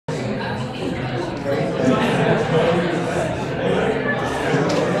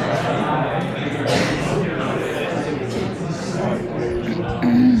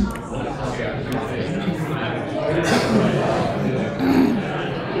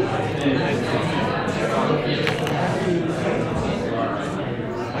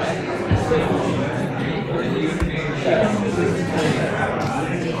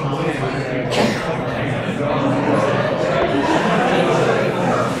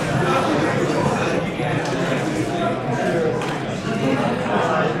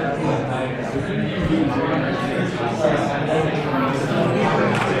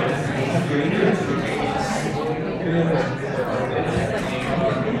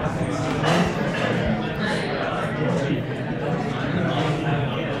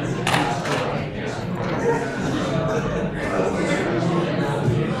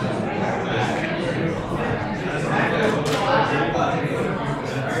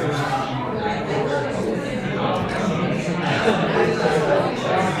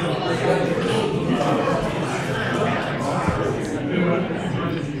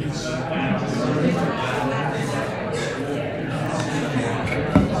The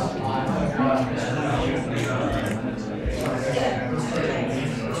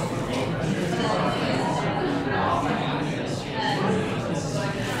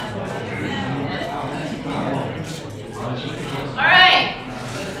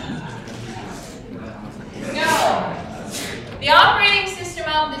operating system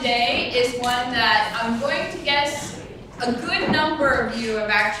of the day is one that I'm going to guess a good number of you have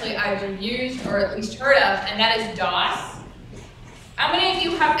actually either used or at least heard of, and that is DOS. How many of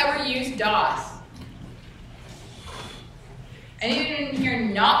you have ever used DOS? Anyone in here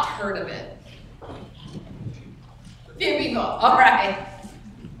not heard of it? A few people, all right.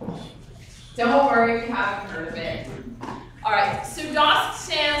 Don't worry if you haven't heard of it. All right, so DOS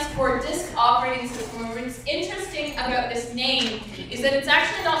stands for Disk Operating System. What's interesting about this name is that it's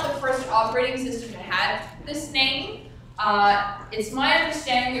actually not the first operating system to have this name. It's my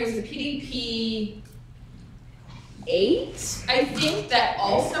understanding there was a PDP-8, I think, that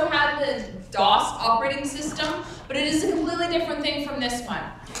also had the DOS operating system, but it is a completely different thing from this one.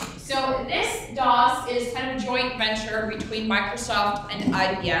 So this DOS is kind of a joint venture between Microsoft and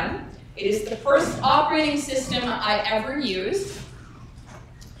IBM. It is the first operating system I ever used.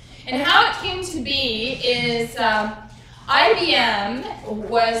 And how it came to be is IBM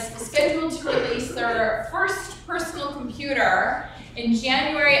was scheduled to release their first personal computer in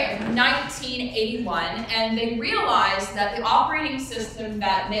January of 1981, and they realized that the operating system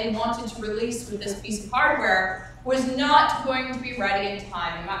that they wanted to release with this piece of hardware was not going to be ready in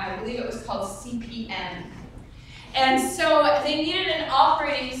time. I believe it was called CPM. And so they needed an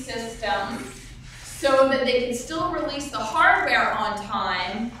operating system so that they could still release the hardware on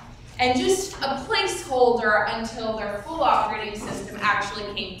time and just a placeholder until their full operating system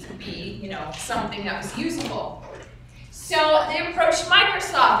actually came to be, you know, something that was usable. So they approached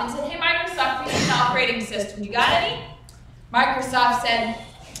Microsoft and said, hey Microsoft, we need an operating system. You got any? Microsoft said,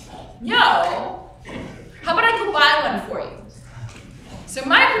 no. How about I go buy one for you? So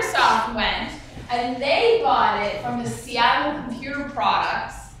Microsoft went and they bought it from the Seattle Computer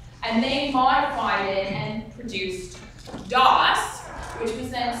Products, and they modified it and produced DOS, which was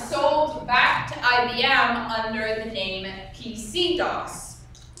then sold back to IBM under the name PC-DOS,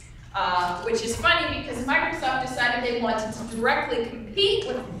 which is funny because Microsoft decided they wanted to directly compete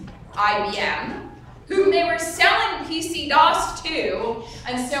with IBM, whom they were selling PC-DOS to,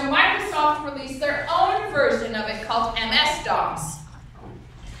 and so Microsoft released their own version of it called MS-DOS.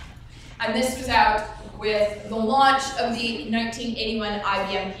 And this was out with the launch of the 1981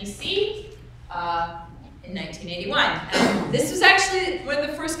 IBM PC in 1981. And this was actually one of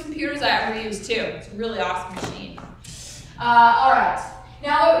the first computers I ever used too. It's a really awesome machine. All right.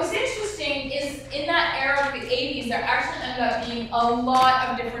 Now what was interesting is in that era of the 80s, there actually ended up being a lot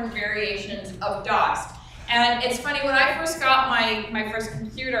of different variations of DOS. And it's funny, when I first got my first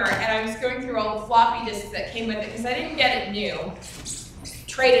computer and I was going through all the floppy disks that came with it, because I didn't get it new,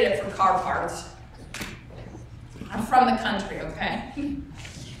 traded it for car parts. I'm from the country, okay?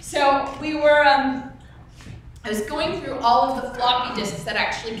 So we were, I was going through all of the floppy disks that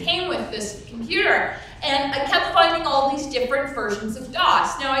actually came with this computer, and I kept finding all these different versions of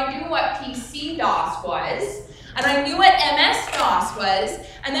DOS. Now I knew what PC-DOS was, and I knew what MS-DOS was,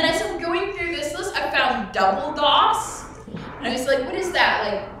 and then as I'm going through this list, I found double DOS, and I was like, what is that?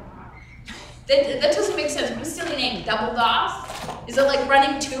 Like, that doesn't make sense. What a silly name, double DOS? Is it like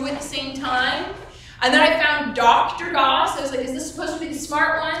running two at the same time? And then I found Dr. DOS. I was like, is this supposed to be the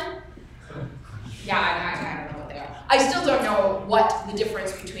smart one? Yeah, I don't know what they are. I still don't know what the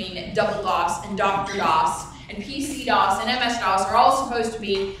difference between double DOS and Dr. DOS and PC-DOS and MS-DOS are all supposed to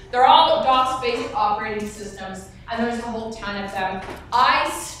be. They're all DOS-based operating systems, and there's a whole ton of them. I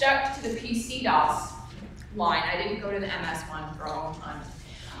stuck to the PC-DOS line. I didn't go to the MS one for a long time.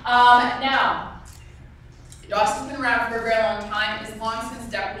 Now, DOS has been around for a very long time. It's long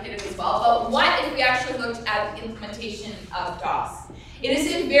since deprecated as well. But what if we actually looked at the implementation of DOS? It is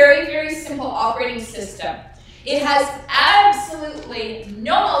a very, very simple operating system. It has absolutely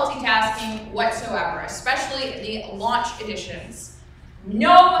no multitasking whatsoever, especially the launch editions.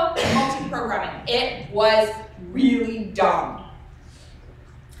 No multi-programming. It was really dumb.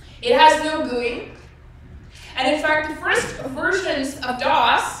 It has no GUI. And in fact, the first versions of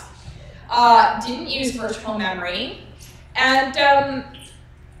DOS didn't use virtual memory and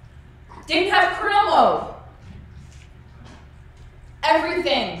didn't have kernel mode.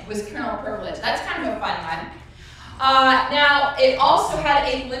 Everything was kernel privilege. That's kind of a fun one. Now, it also had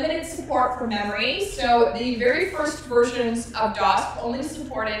a limited support for memory. So the very first versions of DOS only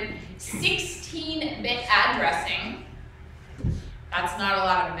supported 16-bit addressing. That's not a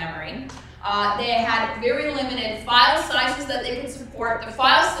lot of memory. They had very limited file sizes that they could support. The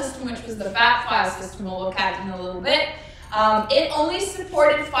file system, which was the back file system we'll look at in a little bit, it only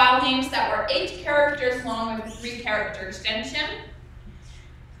supported file names that were 8 characters long with a 3-character extension.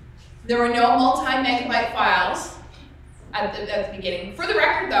 There were no multi-megabyte files at the beginning. For the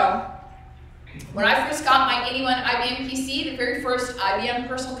record though, when I first got my 81 IBM PC, the very first IBM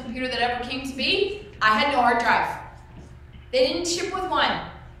personal computer that ever came to be, I had no hard drive. They didn't ship with one.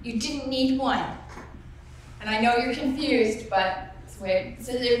 You didn't need one. And I know you're confused, but it's weird.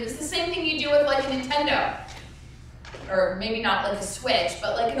 It's the same thing you do with like a Nintendo. Or maybe not like a Switch,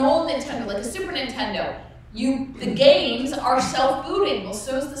 but like an old Nintendo, like a Super Nintendo. The games are self-booting. Well,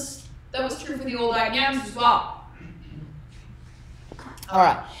 that was true for the old IBMs as well. All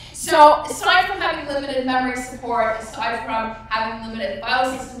right. So aside from having limited memory support, aside from having limited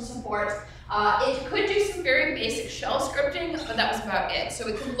file system support, it could do some very basic shell scripting, but that was about it. So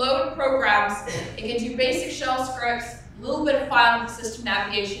it could load programs, it could do basic shell scripts, a little bit of file system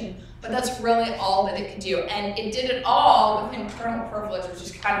navigation, but that's really all that it could do. And it did it all with internal privilege, which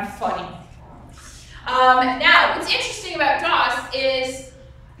is kind of funny. Now, what's interesting about DOS is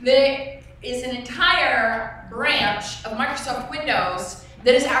there is an entire branch of Microsoft Windows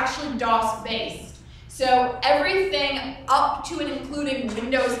that is actually DOS-based. So everything up to and including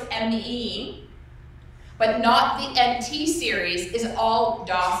Windows ME, but not the NT series, is all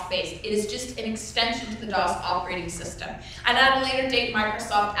DOS-based. It is just an extension to the DOS operating system. And at a later date,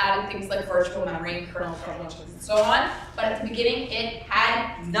 Microsoft added things like virtual memory, kernel privileges, and so on. But at the beginning, it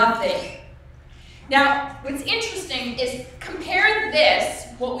had nothing. Now, what's interesting is compare this,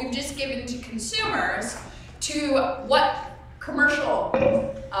 what we've just given to consumers, to what commercial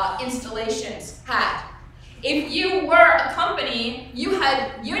installations had. If you were a company, you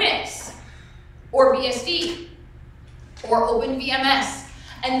had Unix, or BSD, or OpenVMS.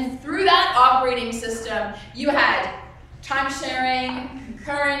 And through that operating system, you had time sharing,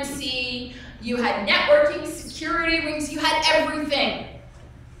 concurrency, you had networking, security rings, you had everything.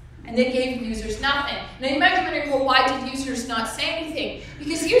 And they gave users nothing. Now you might be wondering, well, why did users not say anything?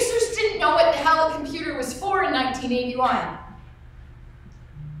 Because users didn't know what the hell a computer was for in 1981.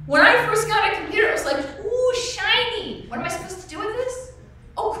 When I first got a computer, it was like, ooh, shiny. What am I supposed to do with this?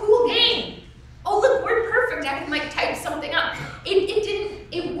 Oh, cool game. Oh, look, we're perfect. I can like type something up.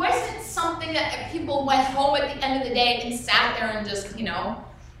 It wasn't something that people went home at the end of the day and sat there and just, you know,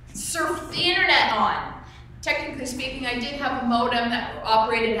 surfed the internet on. Technically speaking, I did have a modem that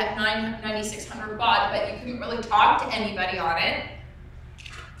operated at 9600 baud, but you couldn't really talk to anybody on it.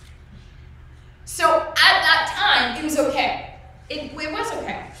 So at that time, it was okay. It was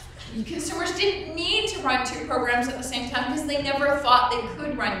okay. Consumers didn't need to run 2 programs at the same time because they never thought they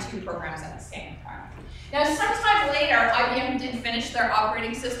could run 2 programs at the same time. Now, sometime later, IBM did finish their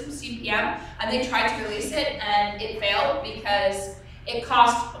operating system, CPM, and they tried to release it, and it failed because it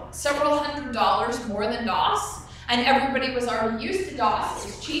cost several $100s more than DOS, and everybody was already used to DOS. It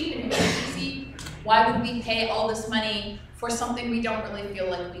was cheap and it was easy. Why would we pay all this money for something we don't really feel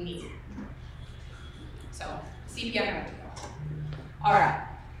like we need? So, CPM had to go. All right.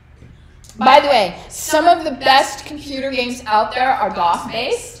 By the way, some of the best computer games out there are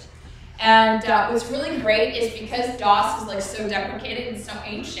DOS-based, and what's really great is because DOS is like so deprecated and so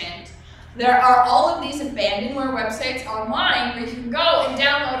ancient, there are all of these abandonware websites online where you can go and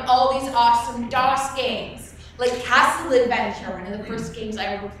download all these awesome DOS games, like Castle Adventure, one of the first games I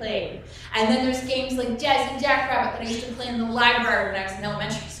ever played. And then there's games like Jazzy Jackrabbit that I used to play in the library when I was in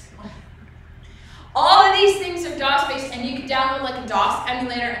elementary school. All of these things are DOS-based, and you can download like a DOS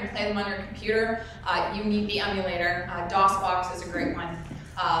emulator and play them on your computer. You need the emulator. DOSBox is a great one.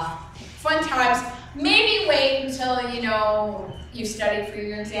 Fun times. Maybe wait until you studied for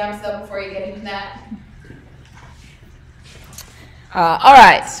your exams though before you get into that. All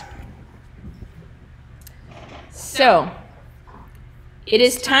right. So it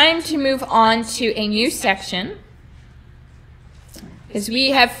is time to move on to a new section, because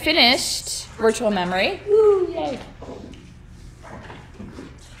we have finished virtual memory. Woo, yay.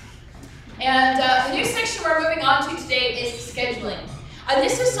 And the new section we're moving on to today is scheduling.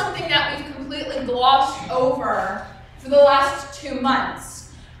 This is something that we've completely glossed over for the last 2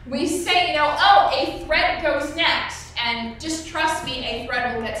 months. We say, oh, a thread goes next, and just trust me, a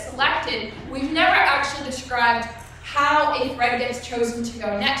thread will get selected. We've never actually described how a thread gets chosen to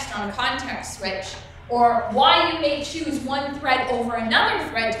go next on a context switch, or why you may choose one thread over another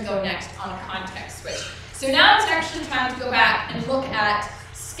thread to go next on a context switch. So now it's actually time to go back and look at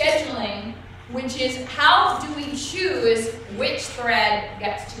scheduling, which is how do we choose which thread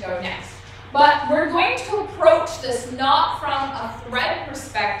gets to go next. But we're going to approach this not from a thread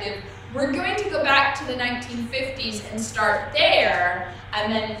perspective, we're going to go back to the 1950s and start there,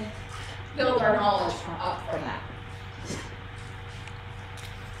 and then build our knowledge up from that.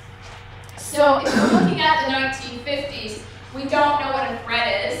 So if we're looking at the 1950s, we don't know what a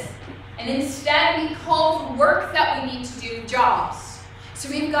threat is, and instead we call the work that we need to do jobs. So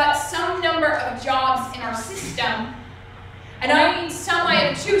we've got some number of jobs in our system, and I need some way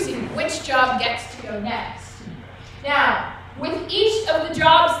of choosing which job gets to go next. Now, with each of the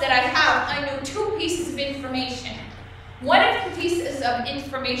jobs that I have, I know two pieces of information. One of the pieces of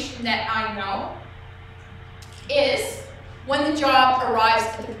information that I know is when the job arrives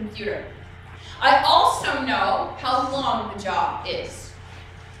at the computer. I also know how long the job is.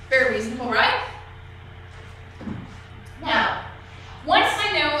 Very reasonable, right? Now, once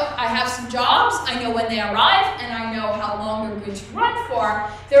I know I have some jobs, I know when they arrive, and I know how long they're going to run for,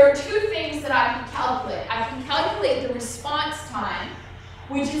 there are two things that I can calculate. I can calculate the response time,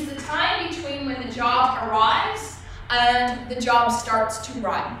 which is the time between when the job arrives and the job starts to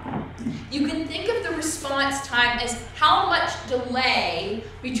run. You can think of the response time as how much delay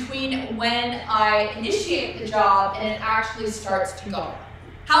between when I initiate the job and it actually starts to go.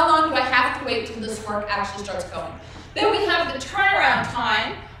 How long do I have to wait till this work actually starts going? Then we have the turnaround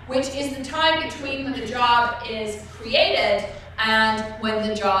time, which is the time between when the job is created and when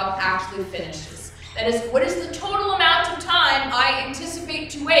the job actually finishes. That is, what is the total amount of time I anticipate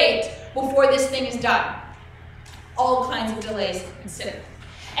to wait before this thing is done? All kinds of delays to consider.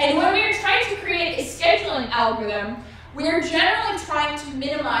 And when we're trying to create a scheduling algorithm, we're generally trying to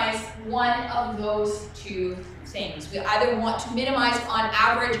minimize one of those two things. We either want to minimize on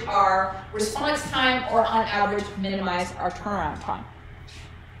average our response time or on average minimize our turnaround time.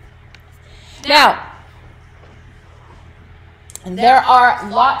 Now, there are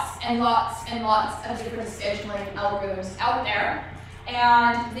lots and lots and lots of different scheduling algorithms out there.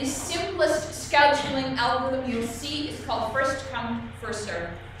 And the simplest scheduling algorithm you'll see is called first come, first serve.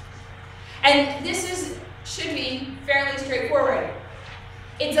 And this should be fairly straightforward.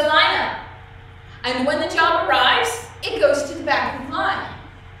 It's a lineup. And when the job arrives, it goes to the back of the line.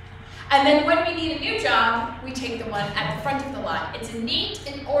 And then when we need a new job, we take the one at the front of the line. It's a neat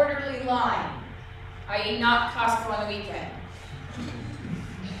and orderly line, i.e. not Costco on the weekend.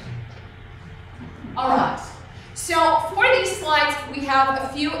 All right. So for these slides, we have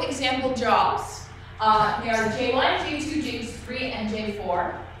a few example jobs. They are J1, J2, J3, and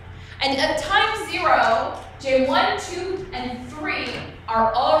J4. And at time 0, J1, 2, and 3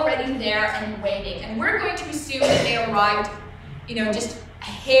 are already there and waiting. And we're going to assume that they arrived, just a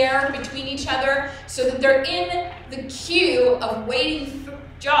hair between each other so that they're in the queue of waiting for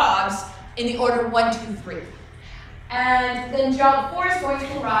jobs in the order 1, 2, 3. And then job 4 is going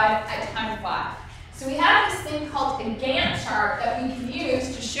to arrive at time 5. So we have this thing called a Gantt chart that we can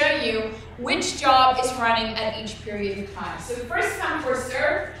use to show you which job is running at each period of time. So first come, first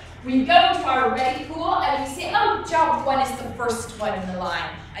serve. We go to our ready pool and we say, oh, job 1 is the first one in the line.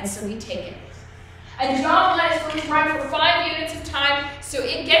 And so we take it. And job 1 is going to run for 5 units of time. So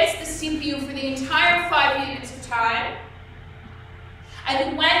it gets the CPU for the entire 5 units of time.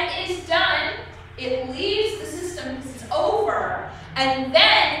 And when it is done, it leaves the system because it's over. And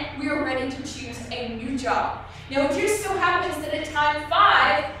then we are ready to choose a new job. Now it just so happens that at time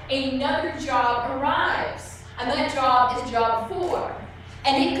 5, another job arrives. And that job is job 4.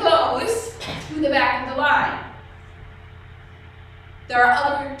 And it goes to the back of the line. There are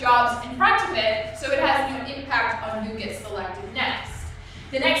other jobs in front of it, so it has no impact on who gets selected next.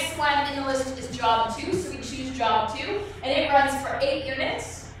 The next one in the list is job 2, so we choose job 2, and it runs for 8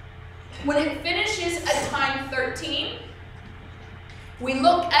 units. When it finishes at time 13, we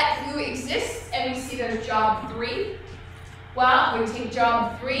look at who exists, and we see there's job 3. Well, we take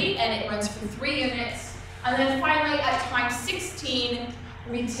job 3, and it runs for 3 units. And then finally, at time 16,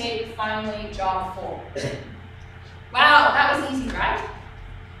 we take finally job 4. Wow, that was easy, right?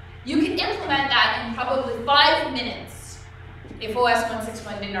 You can implement that in probably 5 minutes if OS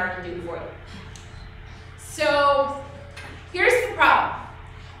 161 didn't already do it for you. So here's the problem.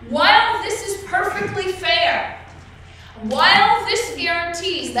 While this is perfectly fair, while this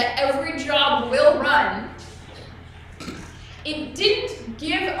guarantees that every job will run, it didn't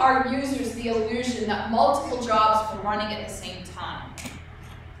give our users the illusion that multiple jobs were running at the same time.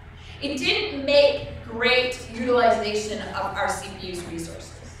 It didn't make great utilization of our CPU's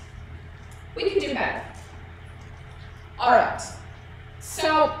resources. We can do better. All right,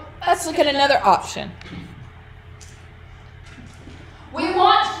 so let's look at another option. We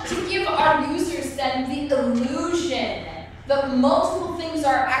want to give our users then the illusion that multiple things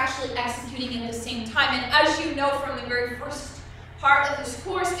are actually executing at the same time. And as you know from the very first part of this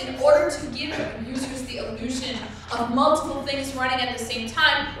course, in order to give users the illusion of multiple things running at the same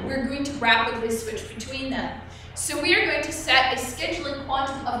time, we're going to rapidly switch between them. So we are going to set a scheduling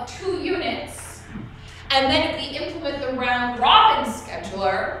quantum of 2 units, and then we implement the round-robin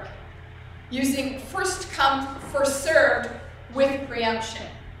scheduler using first come, first served with preemption.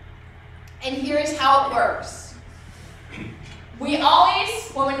 And here's how it works. We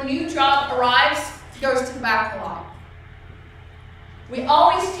always, when a new job arrives, goes to the back of the line. We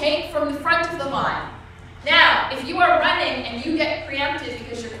always take from the front of the line. Now, if you are running and you get preempted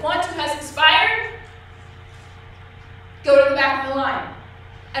because your quantum has expired, go to the back of the line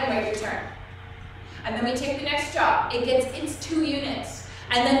and wait your turn. And then we take the next job. It gets its 2 units.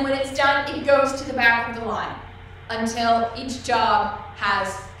 And then when it's done, it goes to the back of the line until each job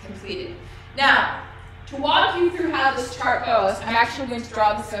has completed. Now, to walk you through how this chart goes, I'm actually going to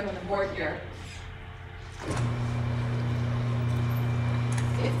draw this out on the board here.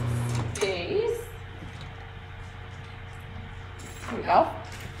 It's days. Here we go.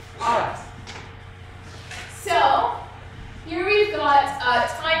 All right. So, here we've got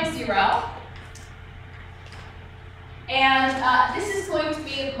time 0. And this is going to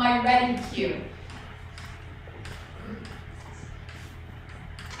be my ready queue.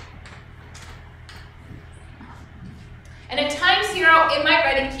 And at time 0 in my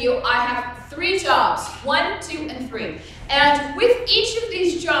ready queue, I have 3 jobs, 1, 2, and 3. And with each of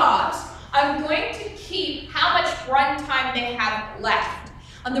these jobs, I'm going to keep how much runtime they have left.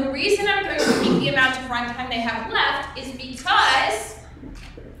 And the reason I'm going to keep the amount of runtime they have left is because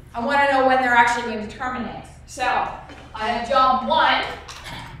I want to know when they're actually going to terminate. So I have job 1,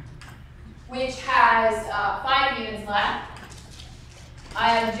 which has 5 units left. I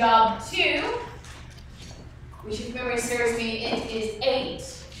have job 2, which if memory serves me, it is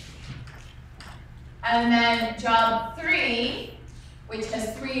 8. And then job 3, which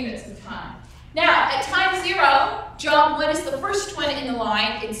has 3 units of time. Now, at time 0, job 1 is the first one in the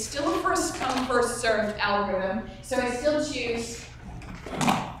line. It's still a first come, first served algorithm. So I still choose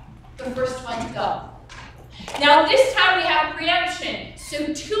the first one to go. Now, this time we have preemption.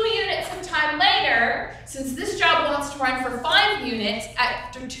 So 2 units of time later, since this job wants to run for 5 units,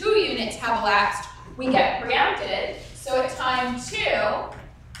 after 2 units have elapsed, we get preempted. So at time 2,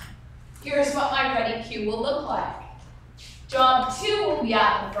 here's what my ready queue will look like. Job 2 will be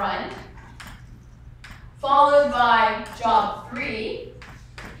at the front, followed by job 3,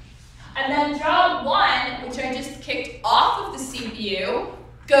 and then job 1, which I just kicked off of the CPU,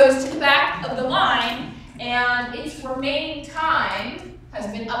 goes to the back of the line, and its remaining time has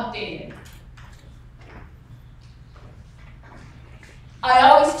been updated. I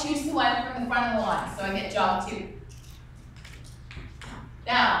always choose the one from the front of the line, so I get job 2.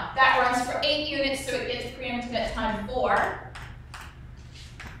 Now, that runs for 8 units, so it gets preempted at time 4.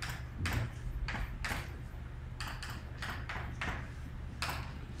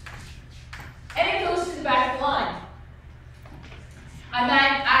 And it goes to the back of the line. And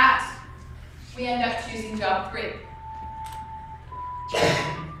then we end up choosing job 3.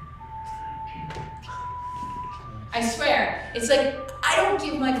 I swear, it's like I don't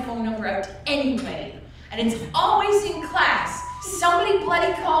give my phone number out to anybody, and it's always in class. Somebody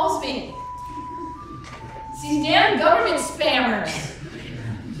bloody calls me. It's these damn government spammers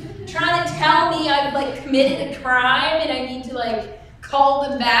trying to tell me I've like committed a crime and I need to like call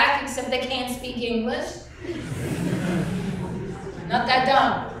them back, except they can't speak English. Not that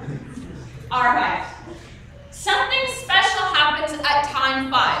dumb. All right. Something special happens at time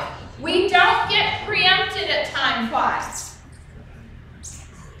 5. We don't get preempted at time 5.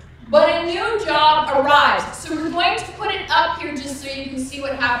 But a new job arrives. So we're going to put it up here just so you can see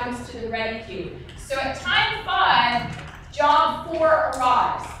what happens to the ready queue. So at time 5, job 4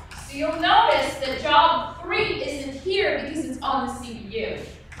 arrives. So you'll notice that job 3 isn't here because it's on the CPU.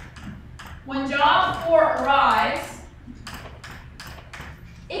 When job 4 arrives,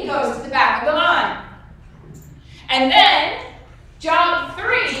 it goes to the back of the line. And then job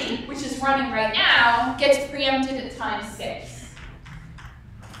 3, which is running right now, gets preempted at time 6.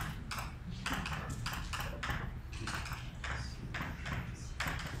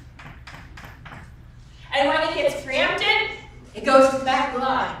 And when it gets preempted, it goes to the back of the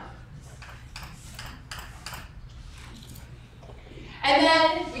line. And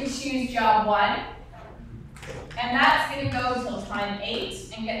then we choose job 1. And that's going to go until time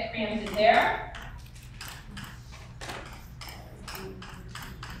 8 and get preempted there.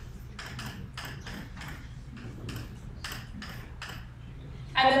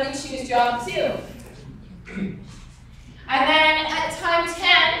 And then we choose job 2. And then at time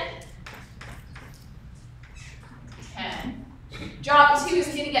 10, Job 2 is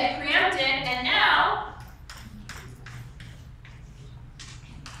going to get preempted, and now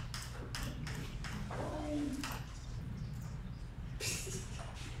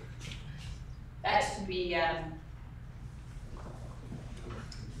that should be, yeah,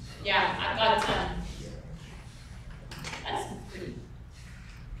 I've got that's pretty,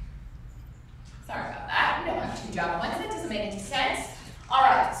 sorry about that. We don't have 2 job 1s, that doesn't make any sense. All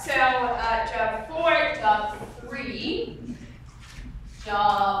right, so job 4, job 3,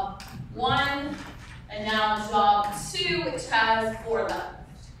 job 1, and now job 2, which has 4 left.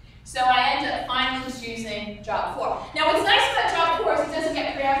 So I end up finally choosing job 4. Now what's nice about job 4 is it doesn't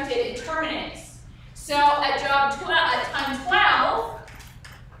get preempted, it terminates. So at time 12,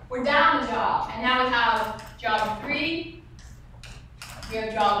 we're down a job, and now we have job 3, we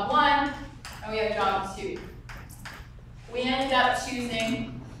have job 1, and we have job 2. We ended up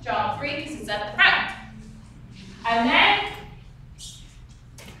choosing job 3 because it's at the front. And then,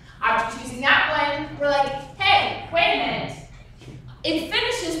 after choosing that one, we're like, hey, wait a minute. It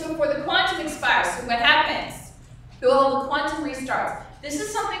finishes before the quantum expires, so what happens? Well, the quantum restarts. This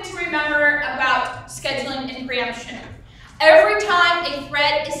is something to remember about scheduling and preemption. Every time a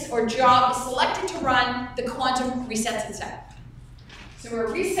thread or job is selected to run, the quantum resets itself. So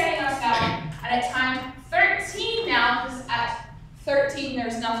we're resetting ourselves, and at time 13 now, because at 13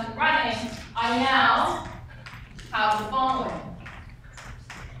 there's nothing running, I now have the following.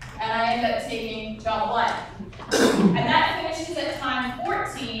 And I end up taking job 1. And that finishes at time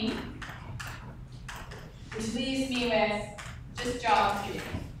 14, which leaves me with just job 2.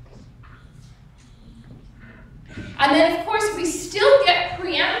 And then, of course, we still get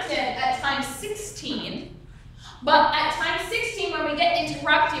preempted at time 16. But at time 16, when we get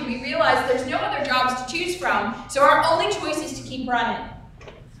interrupted, we realize there's no other jobs to choose from, so our only choice is to keep running.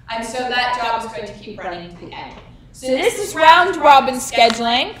 And so that job is going to keep running to the end. So this is round robin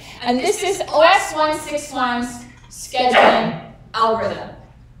scheduling, and this is OS161's scheduling algorithm.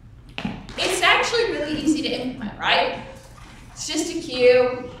 It's actually really easy to implement, right? It's just a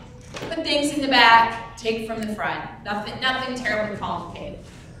queue, put things in the back, take from the front. Nothing terribly complicated.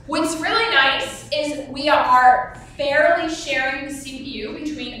 What's really nice is we are fairly sharing the CPU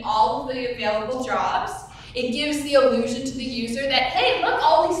between all of the available jobs. It gives the illusion to the user that, hey, look,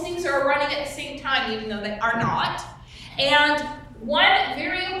 all these things are running at the same time, even though they are not. And one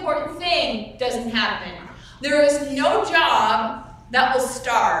very important thing doesn't happen. There is no job that will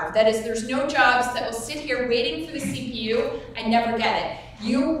starve. That is, there's no jobs that will sit here waiting for the CPU and never get it.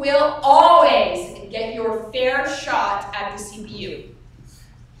 You will always get your fair shot at the CPU.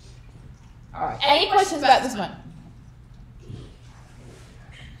 All right. Any questions about this one?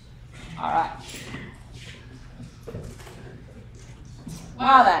 All right.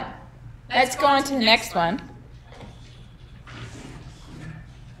 Well then, let's go on to the next one.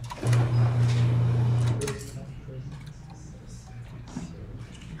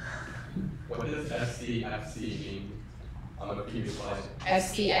 What does SCFC mean on the previous slide?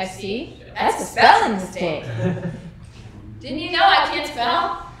 SCFC? That's a spelling mistake. Didn't you know I can't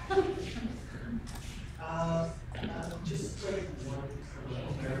spell? Just like one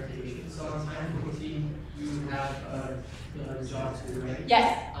clarification. So on time 14, you have the job 2, right?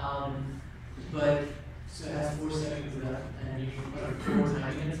 Yes. But so it has 4 seconds left, and you put 4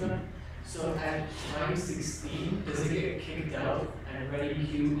 timing in front. So at time 16, does it get kicked out and ready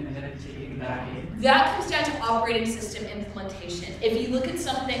queued and then taken back in? That comes down to operating system implementation. If you look at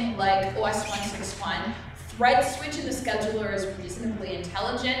something like OS161, thread switch in the scheduler is reasonably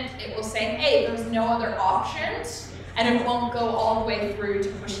intelligent. It will say, hey, there's no other options, and it won't go all the way through to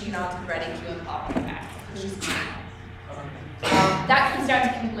pushing it onto the ready queue and popping it back. That comes down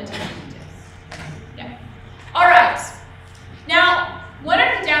to implementation details. Yeah. All right. Now, one of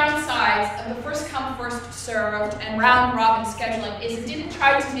the downsides of the first come, first served and round robin scheduling is it didn't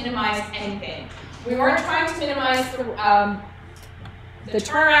try to minimize anything. We weren't trying to minimize the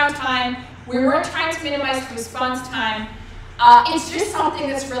turnaround time. We weren't trying to minimize the response time. It's just something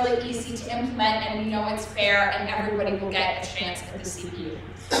that's really easy to implement, and we know it's fair, and everybody will get a chance at the CPU.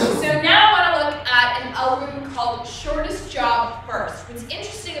 So now I want to look at an algorithm called shortest job first. What's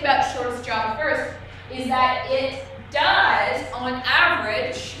interesting about shortest job first is that it does, on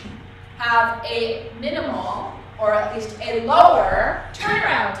average, have a minimal, or at least a lower,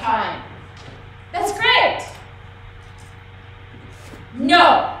 turnaround time. That's great.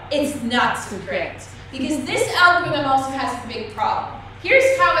 No, it's not so great. Because this algorithm also has a big problem.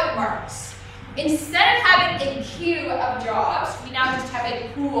 Here's how it works. Instead of having a queue of jobs, we now just have a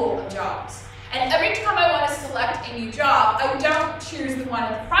pool of jobs. And every time I want to select a new job, I don't choose the one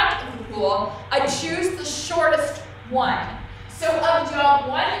at the front of the pool, I choose the shortest one. So of job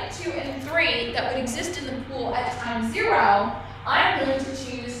 1, 2, and 3 that would exist in the pool at time 0, I'm going to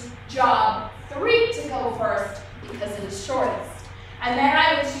choose job 3 to go first because it is shortest. And then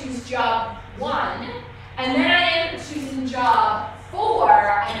I would choose job 1, and then I end up choosing job 4,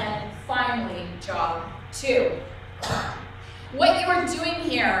 and then finally job 2. What you are doing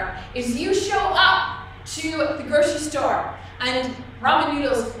here is you show up to the grocery store and ramen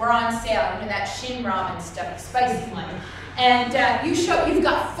noodles were on sale, you know, that Shin ramen stuff, the spicy one. And you've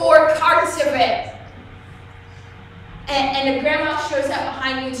got 4 carts of it. And a grandma shows up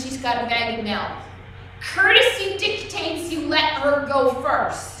behind you and she's got a bag of milk. Courtesy dictates you let her go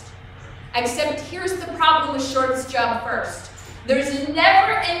first. Except here's the problem with shortest job first. There's a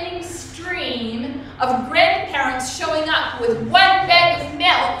never-ending stream of grandparents showing up with 1 bag of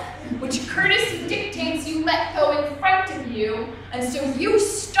milk, which courtesy dictates you let go in front of you, and so you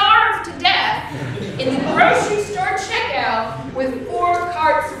starve to death in the grocery store checkout with 4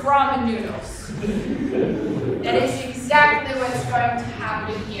 carts of ramen noodles. That is exactly what's going to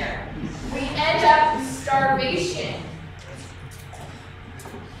happen here. We end up with starvation.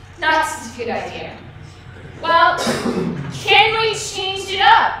 Not such a good idea. Well, can we change it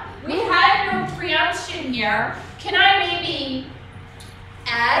up? We had no preemption here. Can I maybe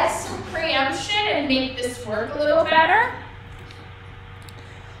add some preemption and make this work a little better?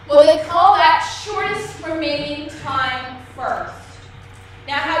 Well, they call that shortest remaining time first.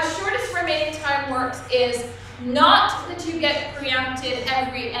 Now, how shortest remaining time works is not that you get preempted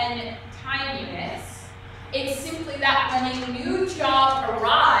every n time units. It's simply that when a new job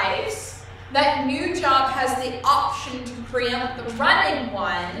arrives, that new job has the option to preempt the running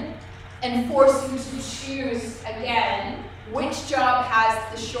one and force you to choose again which job has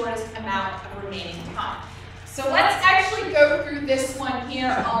the shortest amount of remaining time. So let's actually go through this one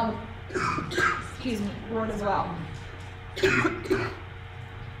here on, excuse me, Word as well.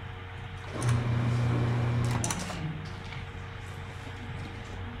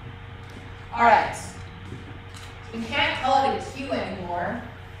 All right. We can't call it a queue anymore.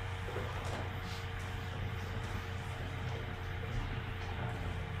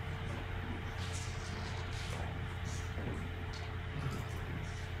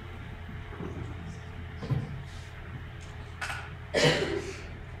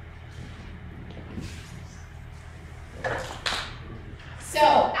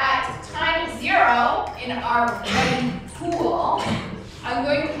 So at time 0 in our ready pool, I'm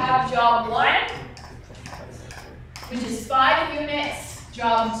going to have job 1, which is 5 units,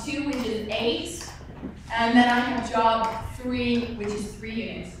 job 2, which is 8, and then I have job 3, which is 3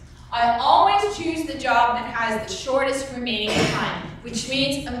 units. I always choose the job that has the shortest remaining time, which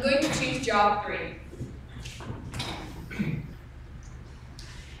means I'm going to choose job 3.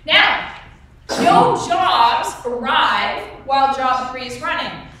 Now, no jobs arrive while job 3 is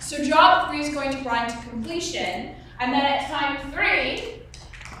running. So job 3 is going to run to completion, and then at time 3,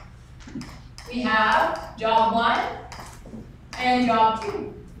 we have job 1 and job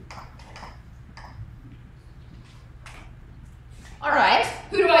 2. All right,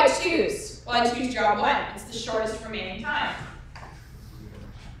 who do I choose? Well, I choose job 1. It's the shortest remaining time.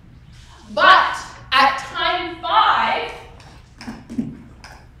 But at time 5,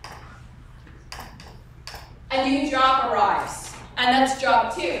 a new job arrives, and that's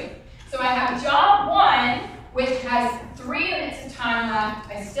job 2. So I have job 1, which has 3 units of time left.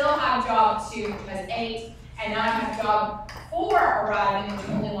 I still have job 2, which has 8, and now I have job 4 arriving, which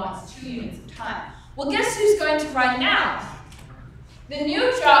only wants 2 units of time. Well, guess who's going to run now? The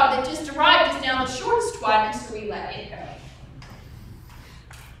new job that just arrived is now the shortest one, and so we let it go.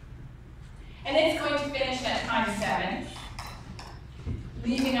 And it's going to finish at time 7,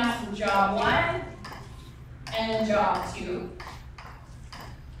 leaving us with job 1 and job 2.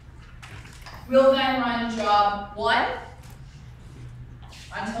 We'll then run job 1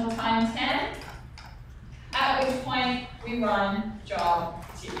 until time 10, at which point we run job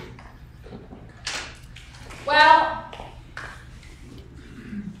 2. Well,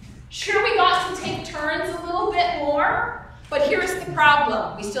 sure, we got to take turns a little bit more, but here's the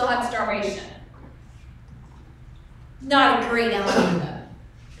problem. We still had starvation. Not a great element, though.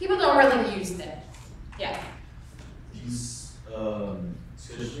 People don't really use them. Yeah. These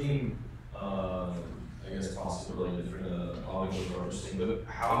scheduling, I guess, costs are really different. Objects are interesting, but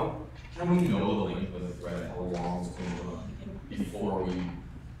how can we know the length of the thread, how long it's going to run before we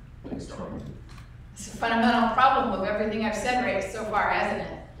start? It's a fundamental problem of everything I've said right so far, hasn't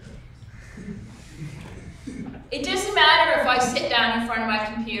it? It doesn't matter if I sit down in front of my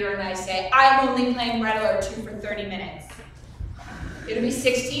computer and I say, I'm only playing Red Alert 2 for 30 minutes. It'll be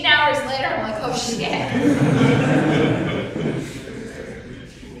 16 hours later, I'm like, oh shit.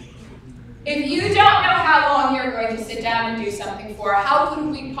 If you don't know how long you're going to sit down and do something for, how could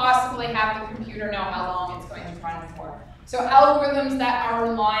we possibly have the computer know how long it's going to run for? So algorithms that are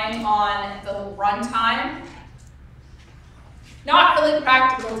relying on the runtime, not really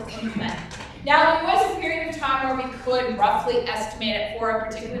practical to implement. Now, there was a period of time where we could roughly estimate it for a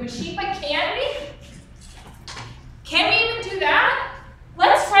particular machine, but can we? Can we even do that?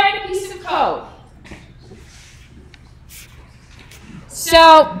 Let's write a piece of code.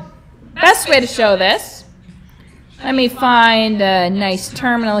 So, best way to show this, let me find a nice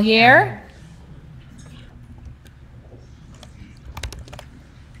terminal here.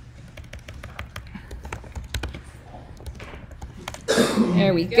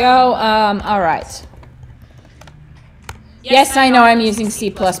 There we go. All right. Yes, I know I'm using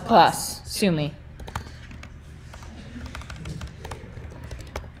C++. Sue me.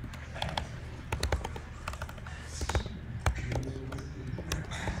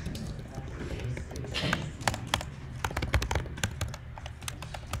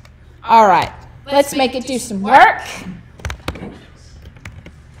 All right. Let's make it do some work.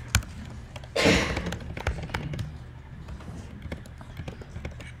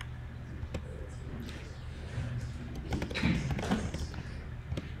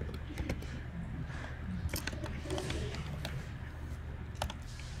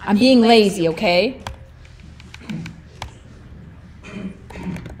 I'm being lazy, okay?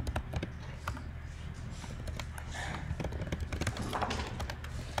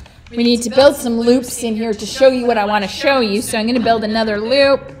 We need to build some loops in here to show you what I want to show you, so I'm going to build another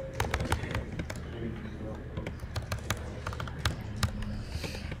loop.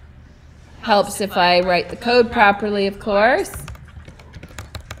 Helps if I write the code properly, of course.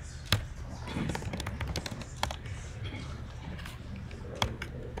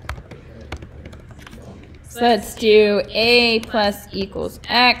 So let's do a plus equals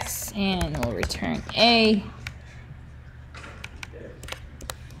x, and we'll return a.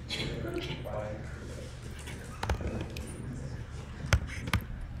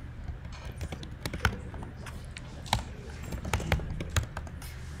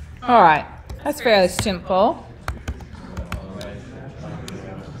 All right, that's fairly simple.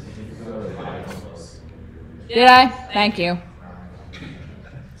 Did I? Thank you.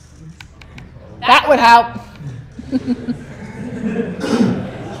 That would help.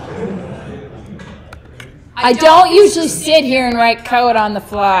 I don't usually sit here and write code on the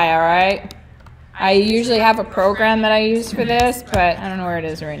fly, all right? I usually have a program that I use for this, but I don't know where it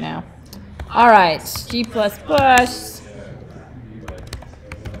is right now. All right, G++.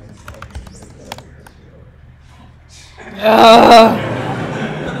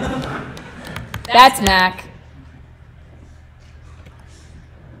 That's Mac.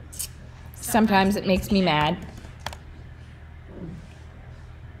 Sometimes it makes me mad.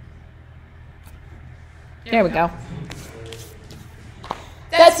 There we go.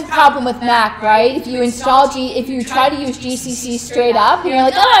 That's the problem with Mac, right? If you if you try to use GCC straight up, and you're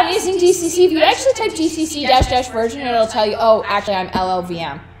like, oh, I'm using GCC. If you actually type GCC -- version, it'll tell you, oh, actually, I'm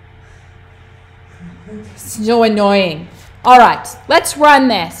LLVM. It's so annoying. All right, let's run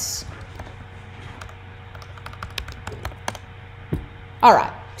this. All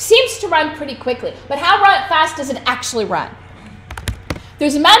right. Seems to run pretty quickly, but how fast does it actually run?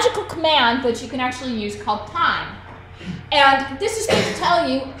 There's a magical command that you can actually use called time. And this is going to tell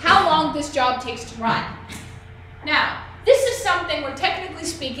you how long this job takes to run. Now, this is something where, technically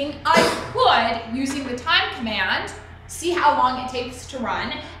speaking, I could, using the time command, see how long it takes to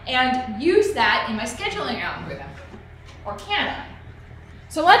run and use that in my scheduling algorithm. Or can I?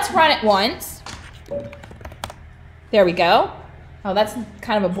 So let's run it once. There we go. Oh, that's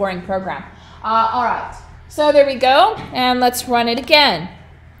kind of a boring program. All right, so there we go, and let's run it again.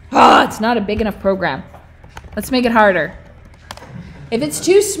 Oh, it's not a big enough program. Let's make it harder. If it's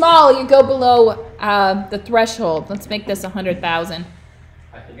too small, you go below the threshold. Let's make this 100,000.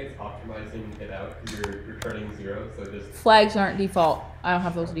 I think it's optimizing it out because you're returning 0, so just... Flags aren't default. I don't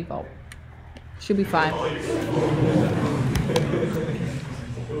have those default. Should be fine.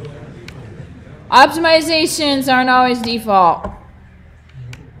 Optimizations aren't always default.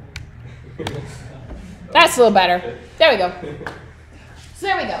 That's a little better. There we go. So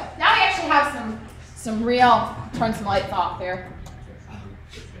there we go. Now we actually have some real, turn some lights off there.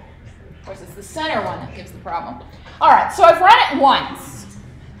 Of course, it's the center one that gives the problem. All right, so I've run it once.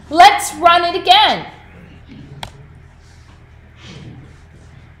 Let's run it again.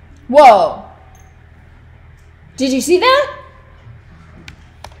 Whoa. Did you see that?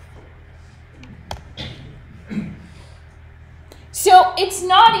 So it's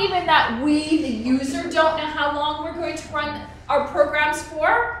not even that we, the user, don't know how long we're going to run our programs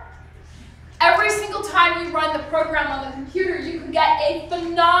for. every single time you run the program on the computer, you can get a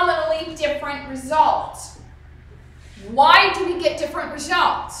phenomenally different result. Why do we get different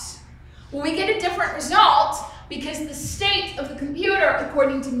results? Well, we get a different result because the state of the computer,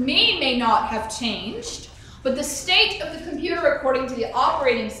 according to me, may not have changed, but the state of the computer, according to the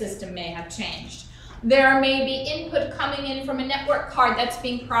operating system, may have changed. There may be input coming in from a network card that's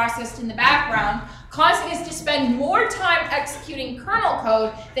being processed in the background, causing us to spend more time executing kernel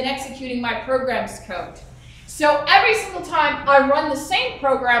code than executing my program's code. So every single time I run the same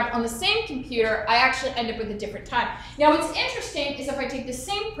program on the same computer, I actually end up with a different time. Now what's interesting is if I take the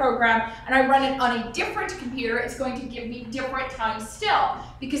same program and I run it on a different computer, it's going to give me different times still.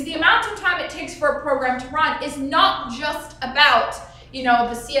 Because the amount of time it takes for a program to run is not just about, you know,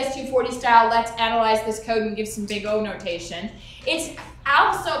 the CS350 style, let's analyze this code and give some big O notation. It's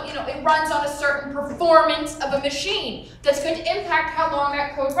also, you know, it runs on a certain performance of a machine that's going to impact how long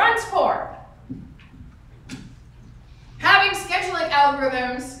that code runs for. Having scheduling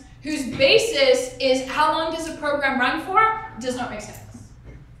algorithms whose basis is how long does a program run for does not make sense.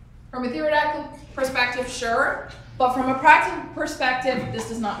 From a theoretical perspective, sure, but from a practical perspective, this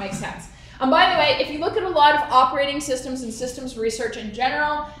does not make sense. And by the way, if you look at a lot of operating systems and systems research in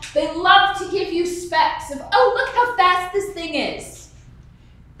general, they love to give you specs of, oh, look how fast this thing is.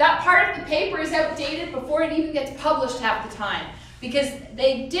 That part of the paper is outdated before it even gets published half the time, because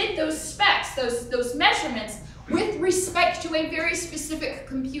they did those specs, those measurements, with respect to a very specific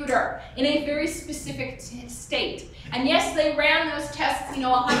computer in a very specific state. And yes, they ran those tests, you know,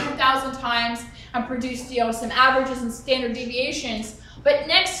 100,000 times and produced, you know, some averages and standard deviations. But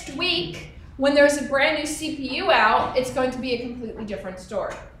next week, when there's a brand new CPU out, it's going to be a completely different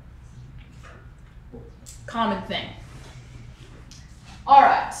story. Common thing. All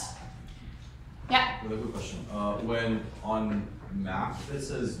right. Yeah. Another quick question. When on map it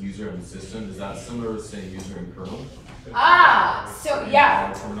says user and system, is that similar to saying user and kernel? So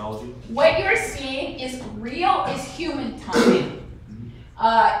yeah. Terminology? What you're seeing is real is human time.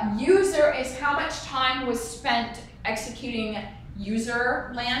 User is how much time was spent executing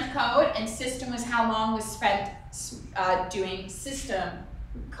user land code, and system is how long was spent doing system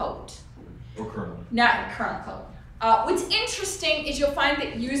code. Or kernel. Not kernel code. What's interesting is you'll find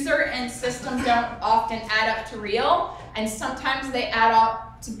that user and system don't often add up to real, and sometimes they add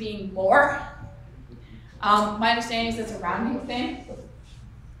up to being more. My understanding is it's a rounding thing.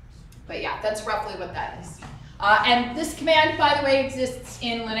 But yeah, that's roughly what that is. And this command, by the way, exists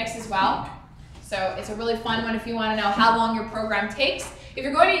in Linux as well. So it's a really fun one if you want to know how long your program takes. If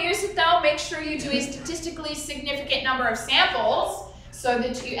you're going to use it though, make sure you do a statistically significant number of samples so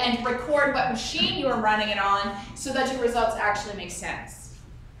that you, and record what machine you are running it on so that your results actually make sense.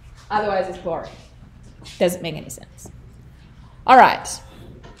 Otherwise it's boring. Doesn't make any sense. All right.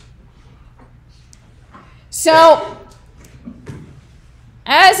 So,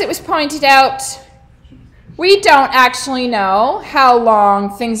 as it was pointed out, we don't actually know how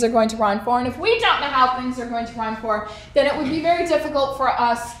long things are going to run for, and if we don't know how things are going to run for, then it would be very difficult for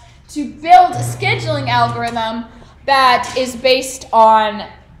us to build a scheduling algorithm that is based on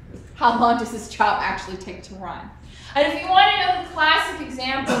how long does this job actually take to run. And if you want to know the classic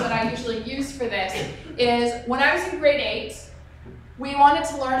example that I usually use for this is when I was in grade 8, we wanted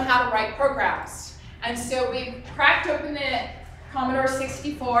to learn how to write programs. And so we cracked open the Commodore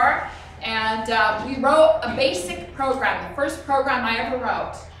 64 and we wrote a basic program. The first program I ever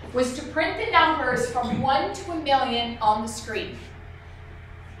wrote was to print the numbers from 1 to 1,000,000 on the screen.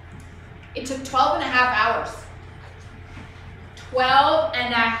 It took 12 and a half hours. 12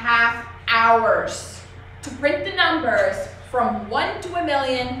 and a half hours to print the numbers from 1 to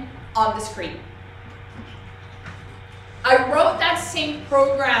 1,000,000 on the screen. I wrote that same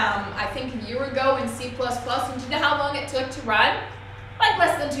program, I think a year ago in C++, and do you know how long it took to run? Like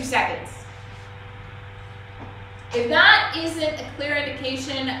less than 2 seconds. If that isn't a clear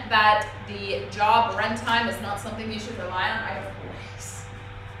indication that the job runtime is not something you should rely on, I don't know what is.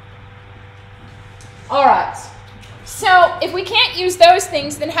 All right. So if we can't use those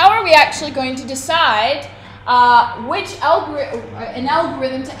things, then how are we actually going to decide which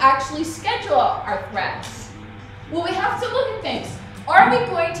algorithm to actually schedule our threads? Well, we have to look at things. Are we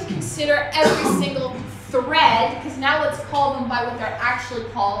going to consider every single thread, because now let's call them by what they're actually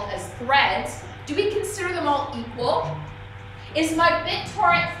called as threads. Do we consider them all equal? Is my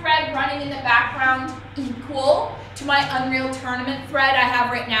BitTorrent thread running in the background equal to my Unreal Tournament thread I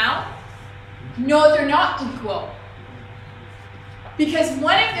have right now? No, they're not equal. Because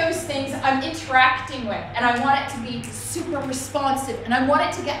one of those things I'm interacting with, and I want it to be super responsive, and I want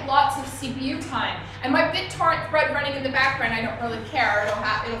it to get lots of CPU time. And my BitTorrent thread running in the background, I don't really care.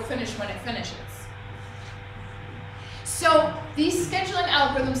 It'll finish when it finishes. So these scheduling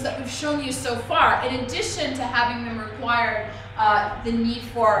algorithms that we've shown you so far, in addition to having them require the need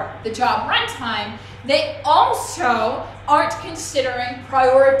for the job runtime, they also aren't considering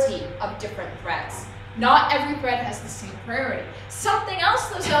priority of different threads. Not every thread has the same priority. Something else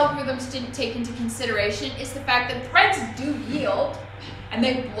those algorithms didn't take into consideration is the fact that threads do yield and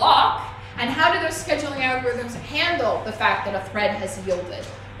they block. And how do those scheduling algorithms handle the fact that a thread has yielded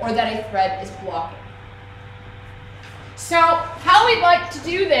or that a thread is blocking? So how we'd like to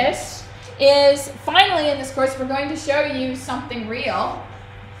do this is, finally in this course, we're going to show you something real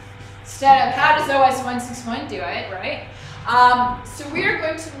instead of how does OS 161 do it, right? So we're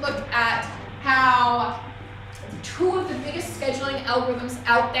going to look at how two of the biggest scheduling algorithms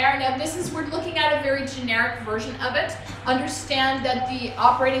out there. Now we're looking at a very generic version of it. Understand that the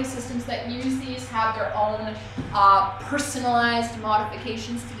operating systems that use these have their own personalized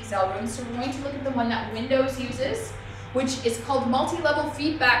modifications to these algorithms. So we're going to look at the one that Windows uses, which is called multi-level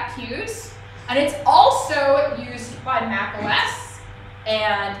feedback queues. And it's also used by macOS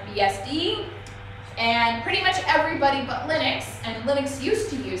and BSD and pretty much everybody but Linux. And Linux used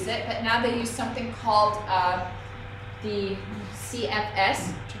to use it, but now they use something called the CFS,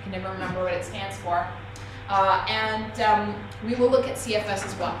 which I can never remember what it stands for. We will look at CFS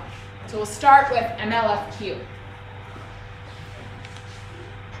as well. So we'll start with MLFQ.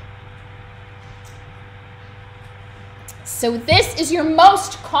 So this is your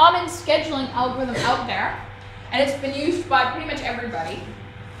most common scheduling algorithm out there, and it's been used by pretty much everybody.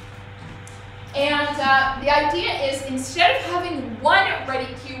 And the idea is, instead of having one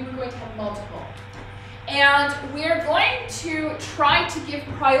ready queue, we're going to have multiple. And we're going to try to give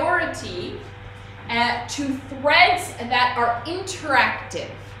priority to threads that are interactive.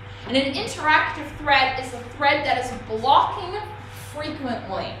 And an interactive thread is a thread that is blocking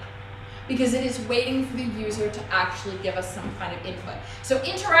frequently because it is waiting for the user to actually give us some kind of input. So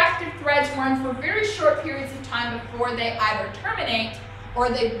interactive threads run for very short periods of time before they either terminate or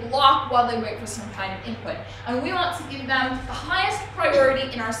they block while they wait for some kind of input. And we want to give them the highest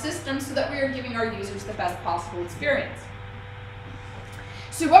priority in our system so that we are giving our users the best possible experience.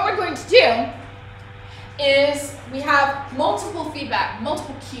 So what we're going to do is we have multiple feedback,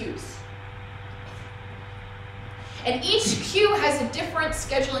 multiple queues. And each queue has a different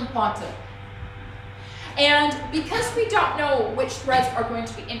scheduling quantum. And because we don't know which threads are going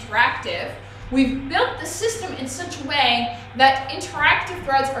to be interactive, we've built the system in such a way that interactive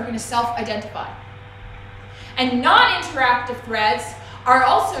threads are going to self-identify. And non-interactive threads are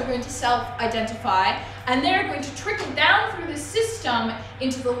also going to self-identify, and they're going to trickle down through the system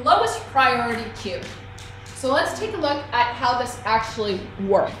into the lowest priority queue. So let's take a look at how this actually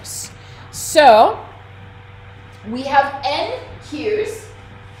works. So we have n queues,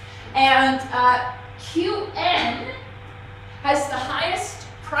 and Qn has the highest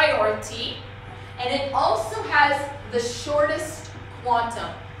priority, and it also has the shortest quantum.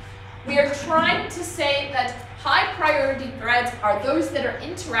 We are trying to say that high priority threads are those that are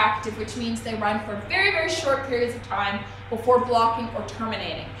interactive, which means they run for very, very short periods of time before blocking or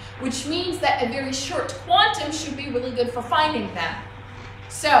terminating, which means that a very short quantum should be really good for finding them.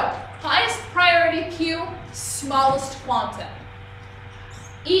 So, highest priority queue, smallest quantum.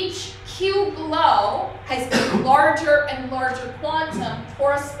 Each queue below has a larger and larger quantum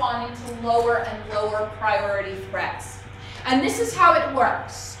corresponding to lower and lower priority threads. And this is how it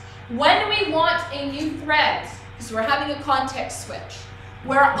works. When we want a new thread, because we're having a context switch,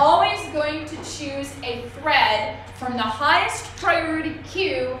 we're always going to choose a thread from the highest priority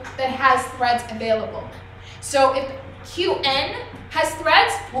queue that has threads available. So if Qn has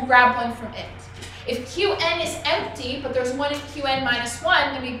threads, we'll grab one from it. If Qn is empty, but there's one in Qn minus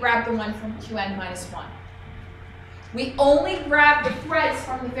 1, then we grab the one from Qn minus 1. We only grab the threads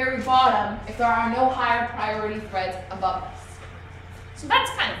from the very bottom if there are no higher priority threads above us. So that's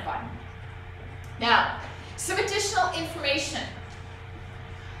kind of fun. Now, some additional information.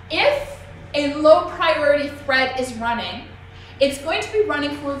 If a low priority thread is running, it's going to be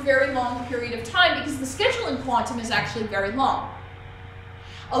running for a very long period of time because the scheduling quantum is actually very long.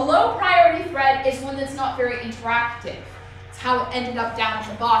 A low priority thread is one that's not very interactive. It's how it ended up down at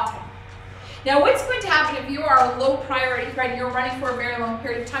the bottom. Now what's going to happen if you are a low priority thread and you're running for a very long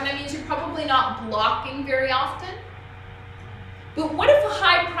period of time? That means you're probably not blocking very often. But what if a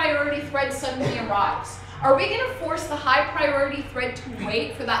high priority thread suddenly arrives? Are we going to force the high priority thread to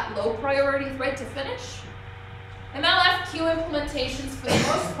wait for that low priority thread to finish? MLFQ implementations for the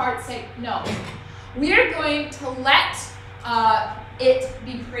most part say no. We are going to let it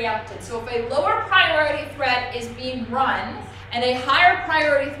be preempted. So if a lower priority thread is being run and a higher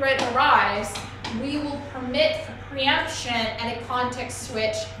priority thread arrives, we will permit preemption and a context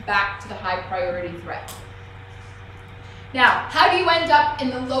switch back to the high priority thread. Now, how do you end up in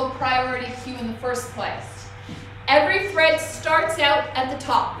the low priority queue in the first place? Every thread starts out at the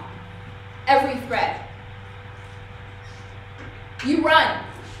top. Every thread. You run.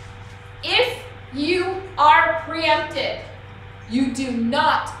 If you are preempted, you do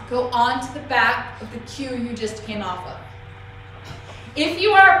not go onto the back of the queue you just came off of. If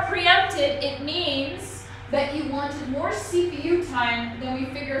you are preempted, it means that you wanted more CPU time than we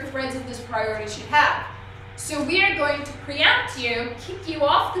figure threads of this priority should have. So we are going to preempt you, kick you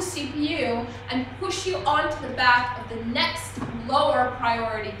off the CPU, and push you onto the back of the next lower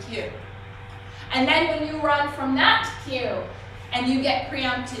priority queue. And then when you run from that queue and you get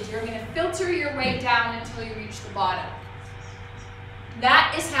preempted, you're going to filter your way down until you reach the bottom.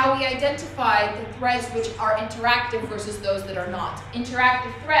 That is how we identify the threads which are interactive versus those that are not.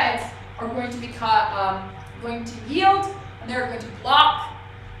 Interactive threads are going to going to yield, and they're going to block,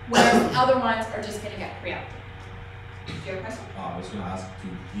 whereas the other ones are just going to get preempted. Do you have a question? I was going to ask, do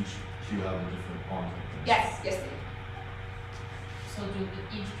each queue have a different context? Yes, yes they do. So do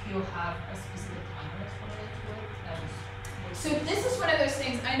each queue have a specific timer related to it? So this is one of those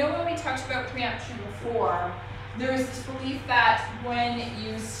things, I know when we talked about preemption before, there is this belief that when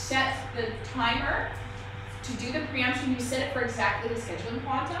you set the timer to do the preemption, you set it for exactly the scheduling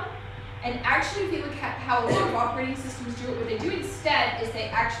quantum. And actually, if you look at how a lot of operating systems do it, what they do instead is they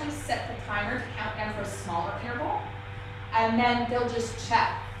actually set the timer to count down for a smaller interval. And then they'll just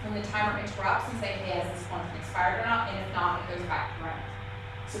check when the timer interrupts and say, hey, has this quantum expired or not? And if not, it goes back to running.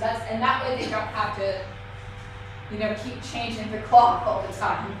 So that's, and that way they don't have to, keep changing the clock all the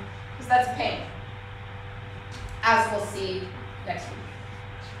time, because that's a pain, as we'll see next week.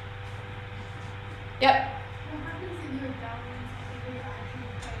 Yep. What happens if you're downloading something that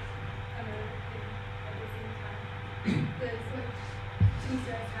actually type another thing at the same time? Does two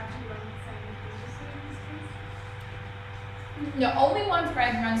threads have to run simultaneously in this case? No, only one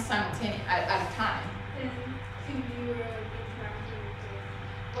thread runs simultaneously at a time. And if you were interacting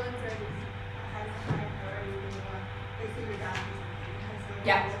with one thread has a high priority than the one, let's say you're downloading something that has a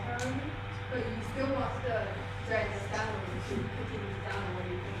low priority, but you still want the thread that's downloading to continue to download what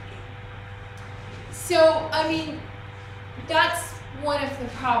you're thinking. So, that's one of the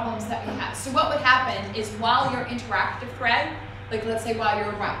problems that we have. So what would happen is while your interactive thread, like let's say while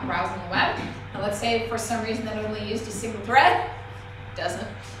you're browsing the web, and let's say for some reason that only used a single thread, doesn't,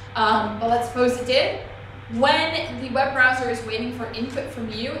 but let's suppose it did, when the web browser is waiting for input from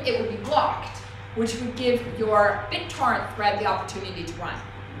you, it would be blocked, which would give your BitTorrent thread the opportunity to run.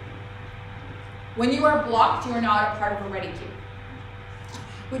 When you are blocked, you are not a part of a ready queue.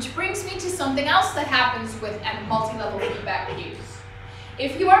 Which brings me to something else that happens with multi-level feedback queues.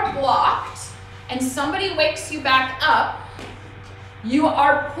 If you are blocked and somebody wakes you back up, you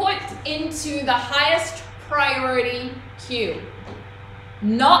are put into the highest priority queue.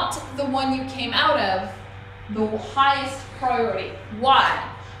 Not the one you came out of, the highest priority.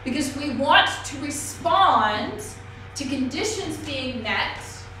 Why? Because we want to respond to conditions being met,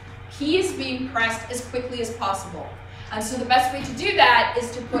 keys being pressed as quickly as possible. And so the best way to do that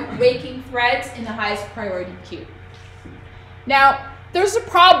is to put waking threads in the highest priority queue. Now, there's a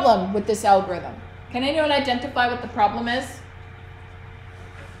problem with this algorithm. Can anyone identify what the problem is?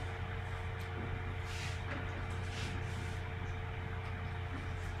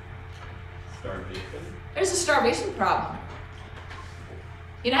 Starvation. There's a starvation problem.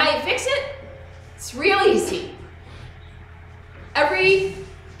 You know how you fix it? It's real easy. Every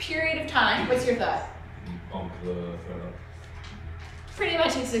period of time, what's your thought? Bump the thread up. Pretty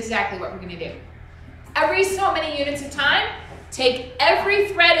much it's exactly what we're going to do. Every so many units of time, take every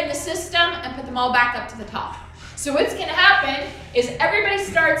thread in the system and put them all back up to the top. So what's going to happen is everybody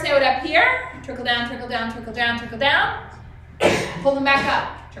starts out up here, trickle down, trickle down, trickle down, trickle down, pull them back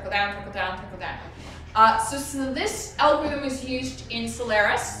up, trickle down, trickle down, trickle down. So this algorithm is used in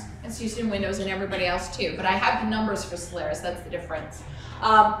Solaris. It's used in Windows and everybody else too, but I have the numbers for Solaris, that's the difference.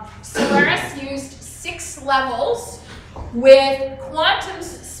 Solaris used 6 levels with quantums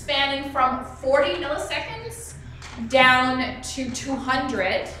spanning from 40 milliseconds down to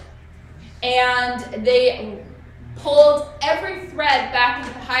 200, and they pulled every thread back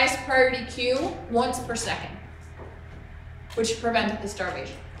into the highest priority queue once per second, which prevented the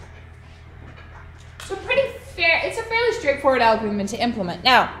starvation. So it's a fairly straightforward algorithm to implement.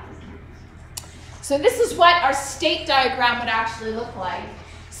 Now, so this is what our state diagram would actually look like.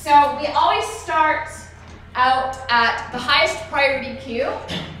 So we always start out at the highest priority queue.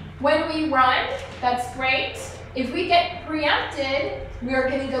 When we run, that's great. If we get preempted, we are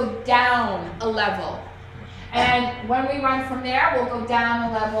going to go down a level. And when we run from there, we'll go down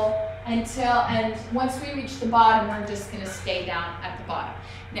a level and once we reach the bottom, we're just going to stay down at the bottom.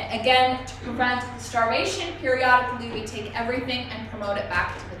 Now, again, to prevent starvation, periodically we take everything and promote it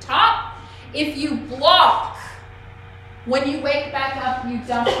back to the top. If you block, when you wake back up, you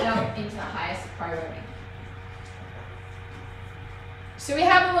dump it out into the highest priority. So we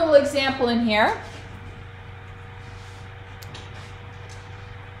have a little example in here.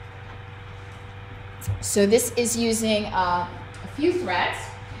 So this is using a few threads.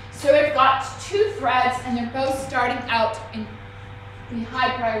 So we've got 2 threads and they're both starting out in the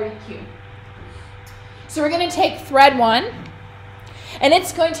high priority queue. So we're going to take thread 1 and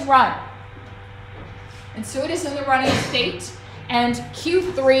it's going to run. And so it is in the running state and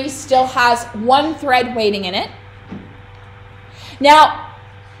Q3 still has 1 thread waiting in it. Now,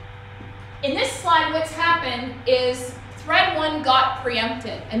 in this slide, what's happened is thread 1 got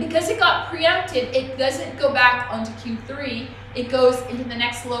preempted. And because it got preempted, it doesn't go back onto Q3. It goes into the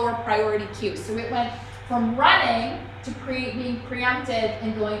next lower priority queue. So it went from running to being preempted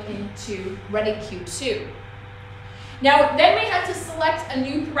and going into ready Q2. Now, then we had to select a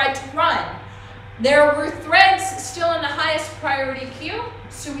new thread to run. There were threads still in the highest priority queue,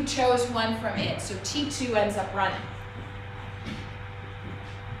 so we chose one from it. So T2 ends up running.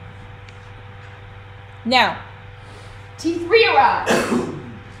 Now, T3 arrives.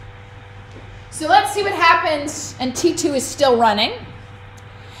 So let's see what happens, and T2 is still running.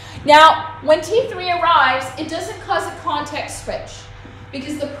 Now, when T3 arrives, it doesn't cause a context switch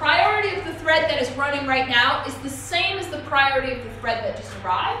because the priority of the thread that is running right now is the same as the priority of the thread that just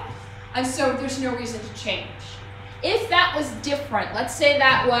arrived, and so there's no reason to change. If that was different, let's say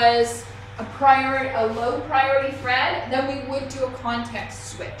that was a low priority thread, then we would do a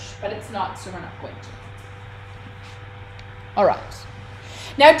context switch, but it's not, so we're not going to. All right.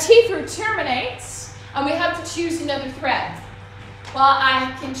 Now T3 terminates, and we have to choose another thread. Well,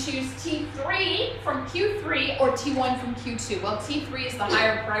 I can choose T3 from Q3 or T1 from Q2. Well, T3 is the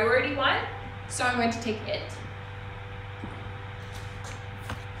higher priority one, so I'm going to take it.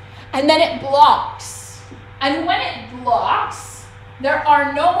 And then it blocks. And when it blocks, there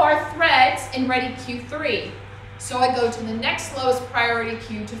are no more threads in ready Q3. So I go to the next lowest priority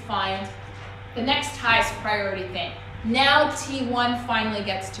queue to find the next highest priority thing. Now T1 finally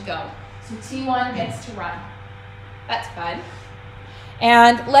gets to go. So T1 gets to run. That's fun.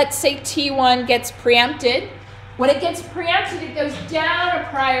 And let's say T1 gets preempted. When it gets preempted, it goes down a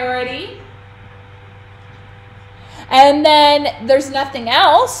priority. And then there's nothing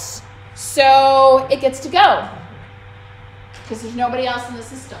else, so it gets to go because there's nobody else in the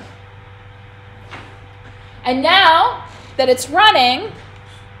system. And now that it's running,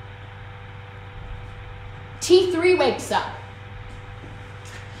 T3 wakes up.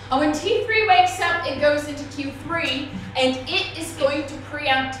 And when T3 wakes up, it goes into Q3, and it is going to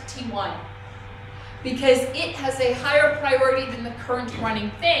preempt T1 because it has a higher priority than the current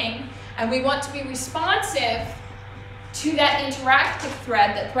running thing, and we want to be responsive to that interactive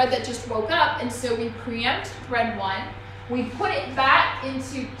thread, that thread that just woke up, and so we preempt thread 1, we put it back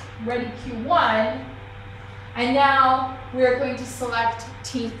into ready Q1, and now we're going to select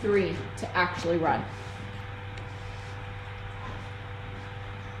T3 to actually run.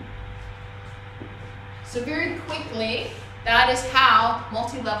 So very quickly, that is how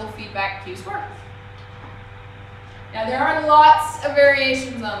multi-level feedback queues work. Now there are lots of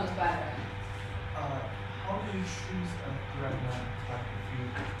variations on this, by the way. How do you choose a thread one? Like if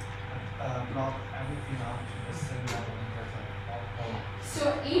you block everything up to the same level in terms of all.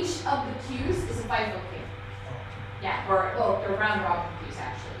 So each of the queues is a FIFO queue. Yeah, or they're round robin queues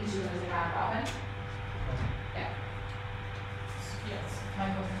actually. Each of them is a round robin. Yeah. Yes, my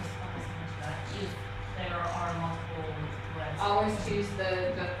question is much that if there are multiple threads. Always choose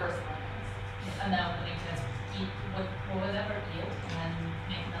the first one. And then we can eat whatever yield and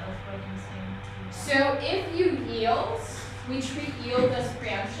make another thread in the same. So if you yield, we treat yield as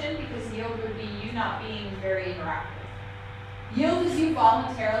preemption because yield would be you not being very interactive. Yield is you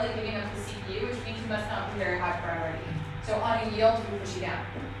voluntarily giving up the CPU, which means you must not be very high priority. So on a yield, we push you down.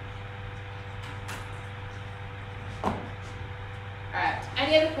 All right.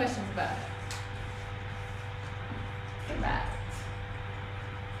 Any other questions about it? Right.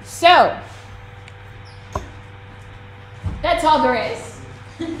 So that's all there is.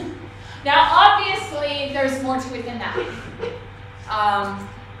 Now, obviously, there's more to it than that.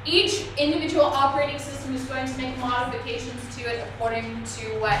 Each individual operating system is going to make modifications to it according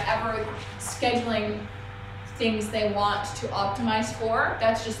to whatever scheduling things they want to optimize for.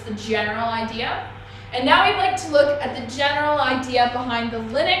 That's just the general idea. And now we'd like to look at the general idea behind the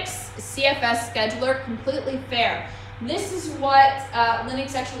Linux CFS scheduler, completely fair. This is what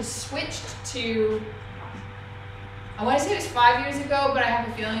Linux actually switched to. I want to say it was 5 years ago, but I have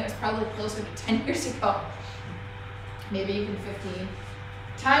a feeling it was probably closer to 10 years ago. Maybe even 15.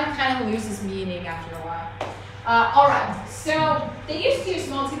 Time kind of loses meaning after a while. All right, so they used to use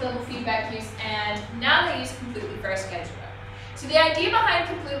multi-level feedback queues, and now they use completely fair scheduler. So the idea behind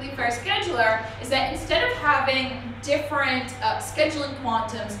completely fair scheduler is that instead of having different scheduling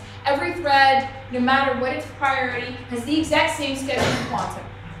quantums, every thread, no matter what its priority, has the exact same scheduling quantum.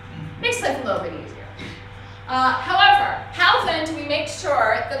 Makes life a little bit easier. However, how then do we make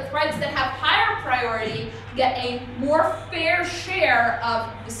sure that threads that have higher priority get a more fair share of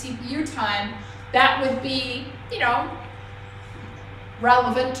the CPU time that would be, you know,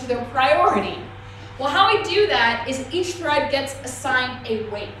 relevant to their priority? Well, how we do that is each thread gets assigned a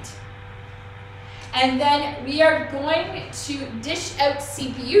weight. And then we are going to dish out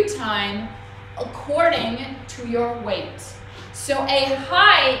CPU time according to your weight. So a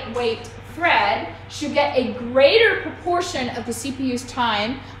high weight thread should get a greater proportion of the CPU's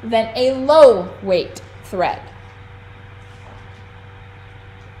time than a low weight thread.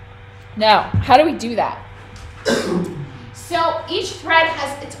 Now, how do we do that? So each thread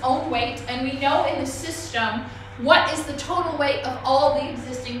has its own weight, and we know in the system what is the total weight of all the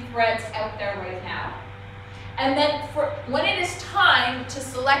existing threads out there right now. And then when it is time to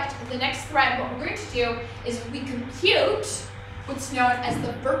select the next thread, what we're going to do is we compute what's known as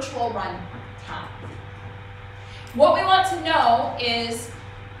the virtual run time. What we want to know is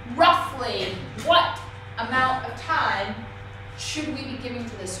roughly what amount of time should we be giving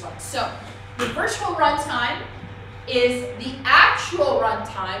to this one. So the virtual runtime is the actual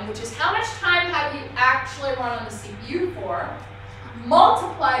runtime, which is how much time have you actually run on the CPU for,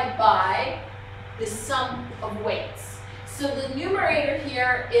 multiplied by the sum of weights. So the numerator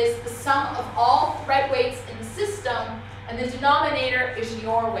here is the sum of all thread weights in the system, and the denominator is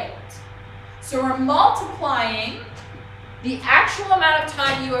your weight. So we're multiplying the actual amount of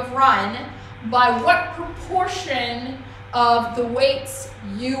time you have run by what proportion of the weights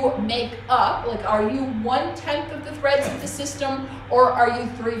you make up. Like, are you 1/10 of the threads of the system, or are you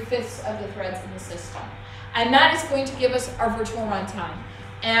 3/5 of the threads in the system? And that is going to give us our virtual runtime.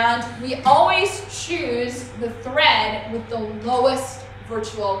 And we always choose the thread with the lowest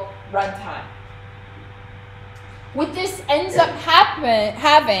virtual runtime. What this ends up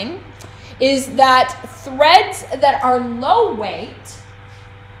having is that threads that are low weight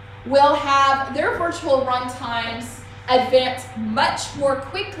will have their virtual runtimes advance much more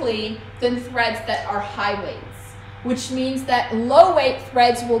quickly than threads that are high weights, which means that low weight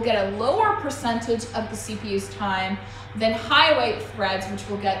threads will get a lower percentage of the CPU's time than high weight threads, which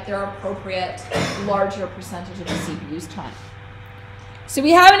will get their appropriate larger percentage of the CPU's time. So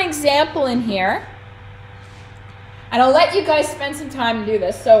we have an example in here, and I'll let you guys spend some time to do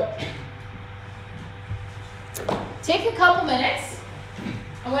this. So take a couple minutes,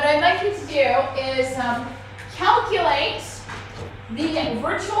 and what I'd like you to do is calculate the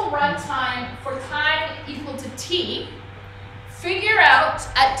virtual runtime for time equal to t, figure out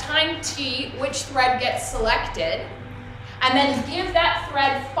at time t which thread gets selected, and then give that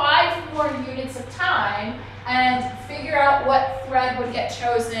thread 5 more units of time and figure out what thread would get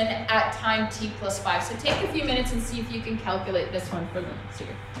chosen at time t plus 5. So take a few minutes and see if you can calculate this one for them.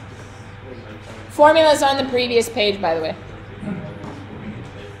 Formula's on the previous page, by the way.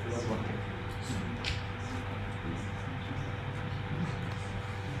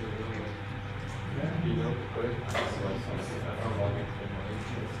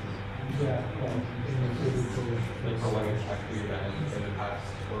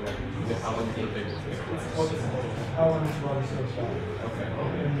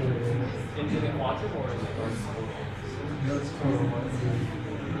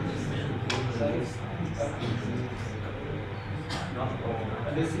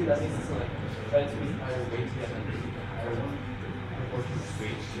 And they see that this is like threads with higher weights get higher proportion of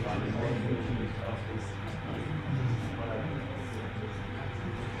weights divided by the unit of this.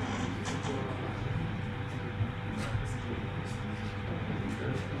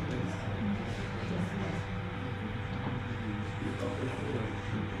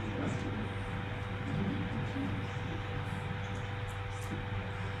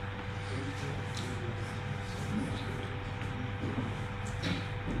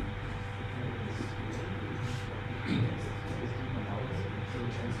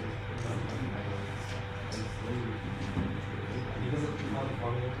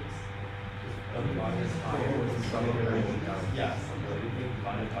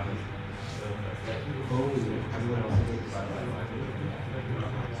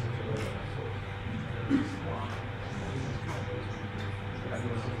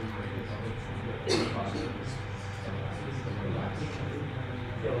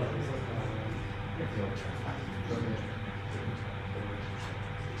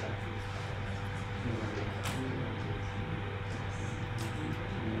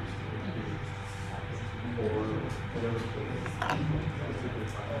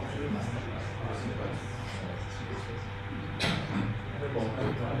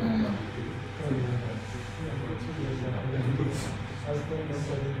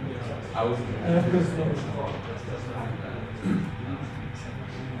 I was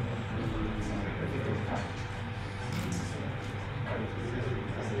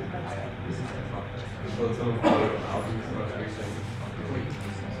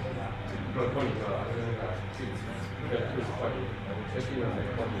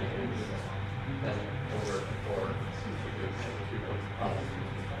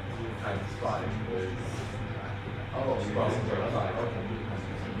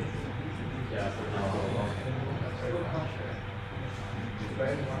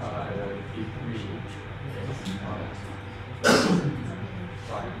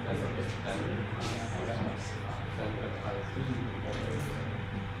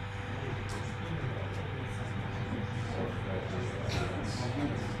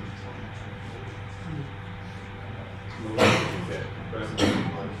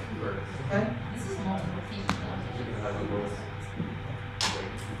This is multiple people.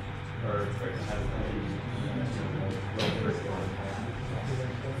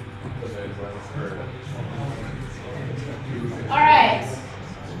 All right.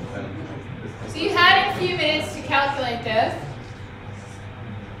 So you had a few minutes to calculate this.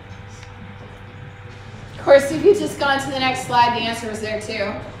 Of course, if you just gone to the next slide, the answer was there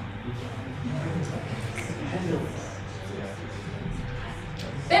too.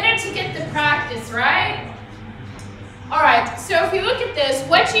 Better to get the practice, right? All right, so if you look at this,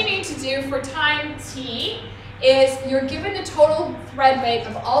 what you need to do for time t is you're given the total thread weight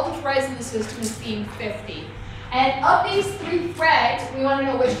of all the threads in the system as being 50. And of these 3 threads, we want to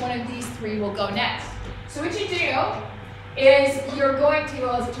know which one of these 3 will go next. So what you do is you're going to,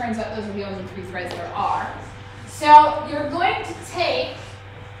 well, as it turns out, those are the only 3 threads there are. So you're going to take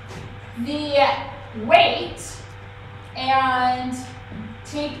the weight and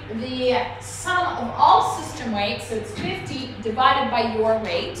take the sum of all system weights, so it's 50 divided by your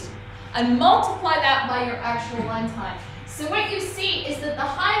weight, and multiply that by your actual runtime. So what you see is that the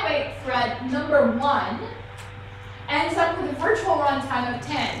high weight thread number 1 ends up with a virtual runtime of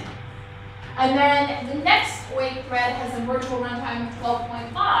 10. And then the next weight thread has a virtual runtime of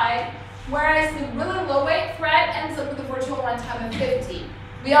 12.5, whereas the really low weight thread ends up with a virtual runtime of 50.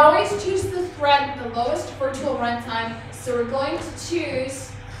 We always choose the thread with the lowest virtual runtime, so we're going to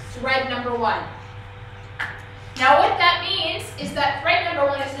choose thread number 1. Now what that means is that thread number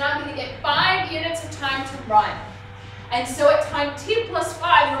 1 is now going to get 5 units of time to run. And so at time t plus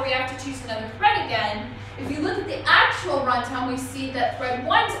 5, where we have to choose another thread again, if you look at the actual runtime, we see that thread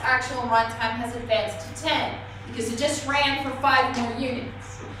 1's actual runtime has advanced to 10, because it just ran for 5 more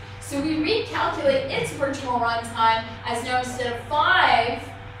units. So we recalculate its virtual runtime as now instead of 5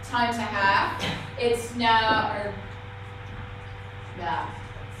 times a half, it's now,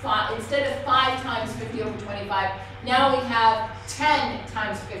 instead of 5 times 50 over 25, now we have 10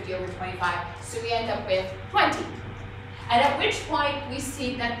 times 50 over 25, so we end up with 20. And at which point we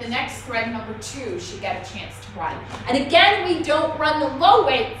see that the next thread, number 2, should get a chance to run. And again, we don't run the low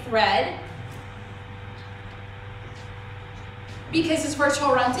weight thread because its virtual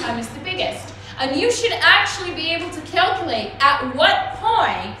runtime is the biggest. And you should actually be able to calculate at what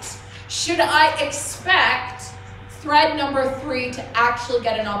point should I expect thread number 3 to actually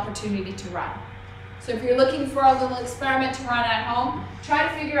get an opportunity to run. So if you're looking for a little experiment to run at home, try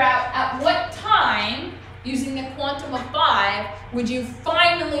to figure out at what time, using the quantum of 5, would you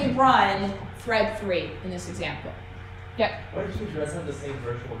finally run thread 3 in this example? Yep. What if 2 threads have the same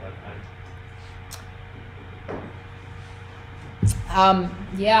virtual runtime?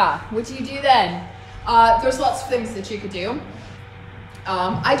 Yeah, what do you do then? There's lots of things that you could do.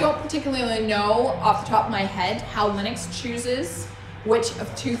 I don't particularly know off the top of my head how Linux chooses which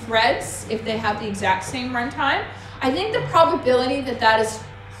of 2 threads if they have the exact same runtime. I think the probability that that is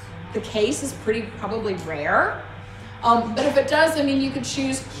the case is probably rare. But if it does, I mean, you could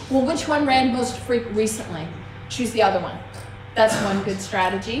choose, well, which one ran most recently? Choose the other one. That's one good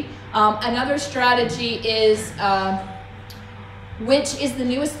strategy. Another strategy is, which is the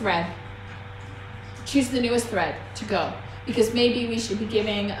newest thread? Choose the newest thread to go. because maybe we should be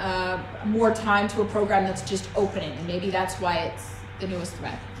giving more time to a program that's just opening, and maybe that's why it's the newest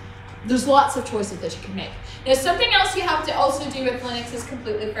thread. There's lots of choices that you can make. Now, something else you have to also do with Linux's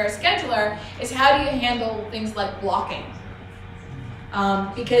completely fair scheduler is how do you handle things like blocking?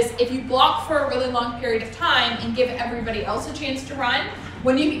 Because if you block for a really long period of time and give everybody else a chance to run,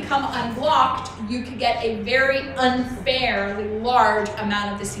 when you become unblocked, you could get a very unfairly large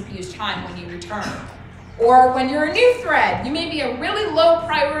amount of the CPU's time when you return. Or when you're a new thread, you may be a really low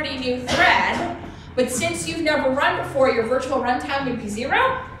priority new thread, but since you've never run before, your virtual runtime would be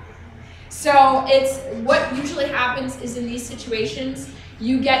 0. So it's what usually happens is in these situations,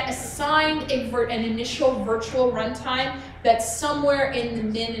 you get assigned an initial virtual runtime that's somewhere in the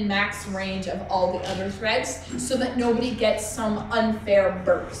min and max range of all the other threads so that nobody gets some unfair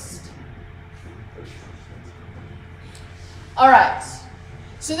burst. All right.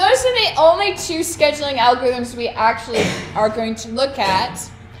 So those are the only 2 scheduling algorithms we actually are going to look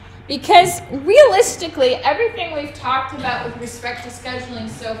at, because realistically, everything we've talked about with respect to scheduling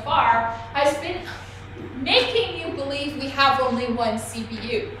so far has been making you believe we have only one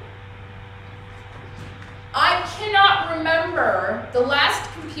CPU. I cannot remember the last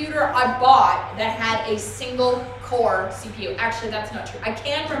computer I bought that had a single core CPU. Actually, that's not true. I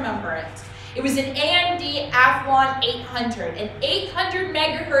can remember it. It was an AMD Athlon 800, an 800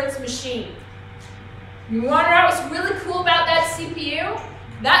 megahertz machine. You want to know what's really cool about that CPU?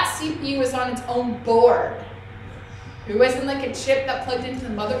 That CPU was on its own board. It wasn't like a chip that plugged into the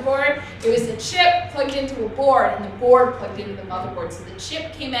motherboard. It was a chip plugged into a board, and the board plugged into the motherboard. So the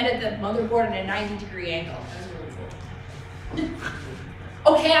chip came out of the motherboard at a 90-degree angle. That was really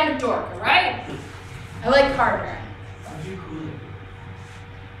cool. Okay, I'm a dork, all right? I like hardware.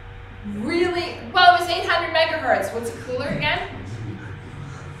 Really? Well, it was 800 megahertz. What's a cooler again?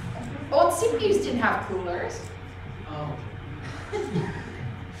 Old CPUs didn't have coolers. Oh.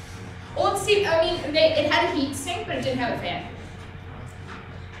 Old CPU, I mean, it had a heat sink, but it didn't have a fan.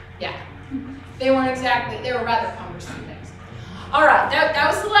 Yeah. They weren't exactly, they were rather cumbersome things. All right,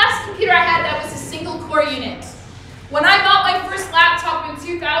 that was the last computer I had that was a single core unit. When I bought my first laptop in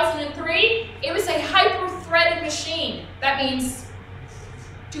 2003, it was a hyper-threaded machine. That means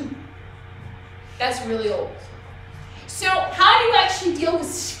 2. That's really old. So how do you actually deal with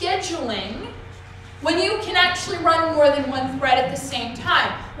scheduling when you can actually run more than one thread at the same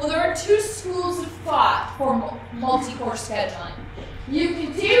time? Well, there are 2 schools of thought for multi-core scheduling. You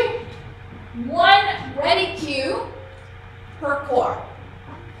can do 1 ready queue per core.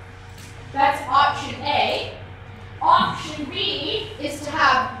 That's option A. Option B is to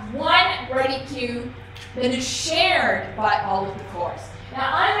have 1 ready queue that is shared by all of the cores. Now,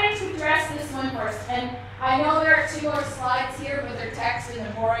 I'm going to address this one first, and I know there are 2 more slides here, but they're text and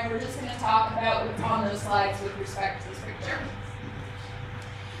they're boring. We're just going to talk about what's on those slides with respect to this picture.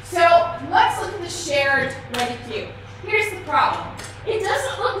 So let's look at the shared ready queue. Here's the problem. It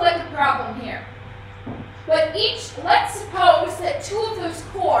doesn't look like a problem here. But let's suppose that 2 of those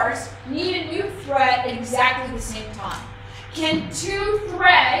cores need a new thread at exactly the same time. Can 2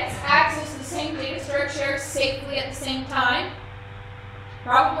 threads access the same data structure safely at the same time?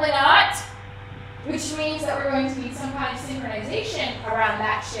 Probably not, which means that we're going to need some kind of synchronization around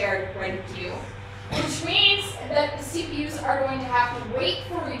that shared ready queue, which means that the CPUs are going to have to wait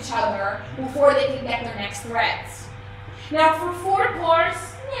for each other before they can get their next threads. Now for 4 cores,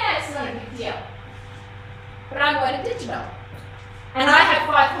 yeah, it's not a big deal. But I'm going to digital, and I have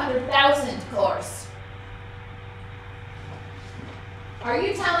 500,000 cores. Are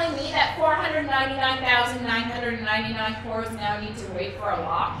you telling me that 499,999 cores now need to wait for a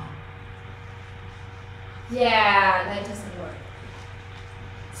lock? Yeah, that doesn't work.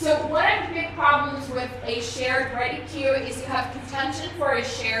 So one of the big problems with a shared ready queue is you have contention for a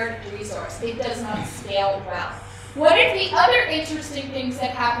shared resource. It does not scale well. One of the other interesting things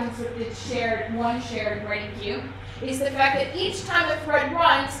that happens with the one shared ready queue is the fact that each time a thread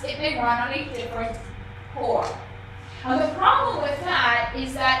runs, it may run on a different core. And the problem with that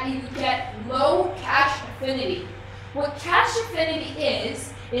is that you get low cache affinity. What cache affinity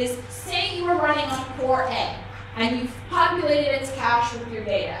is say you were running on core A, and you've populated its cache with your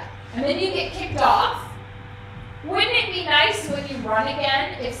data, and then you get kicked off. Wouldn't it be nice when you run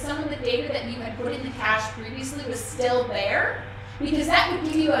again if some of the data that you had put in the cache previously was still there? Because that would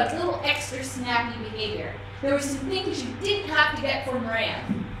give you a little extra snappy behavior. There were some things you didn't have to get from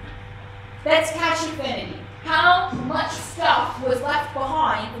RAM. That's cache affinity. How much stuff was left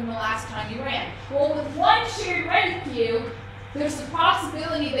behind from the last time you ran? Well, with one shared ready queue, there's the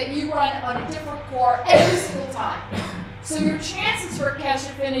possibility that you run on a different core every single time. So your chances for cache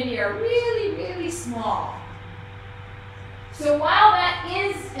affinity are really, really small. So while that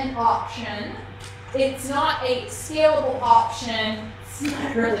is an option, it's not a scalable option. It's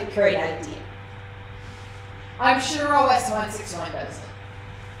not a really great idea. I'm sure OS 161 does it.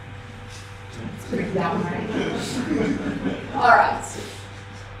 It's pretty dumb, right? All right.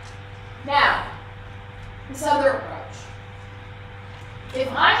 Now, this other approach.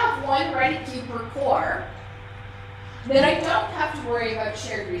 If I have one ready queue per core, then I don't have to worry about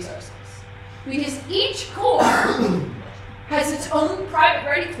shared resources. Because each core has its own private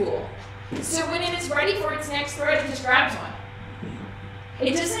ready pool. So when it is ready for its next thread, it just grabs one.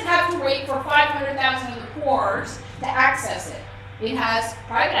 It doesn't have to wait for 500,000 other cores to access it. It has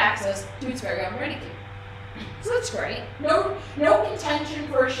private access to its very own ready queue. So that's great. No contention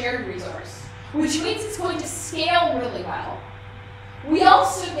for a shared resource, which means it's going to scale really well. We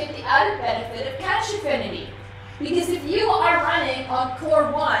also get the added benefit of cache affinity. Because if you are running on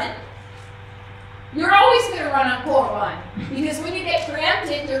core 1, you're always going to run on core 1. Because when you get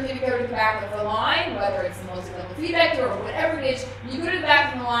preempted, you're going to go to the back of the line, whether it's the multi-level feedback or whatever it is, you go to the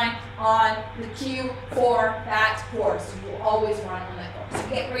back of the line on the queue for that core. So you will always run on that core. So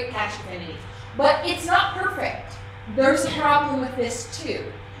you get great cache affinity. But it's not perfect. There's a problem with this too.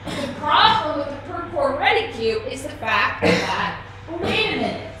 The problem with the per core ready queue is the fact that, well, wait a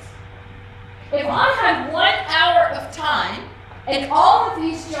minute. If I had 1 hour of time, and all of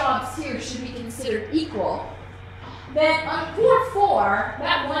these jobs here should be considered equal, then on core 4,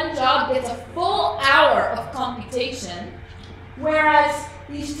 that one job gets a full hour of computation, whereas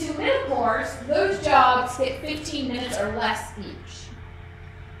these two middle cores, those jobs get 15 minutes or less each.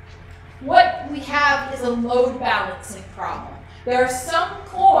 What we have is a load balancing problem. There are some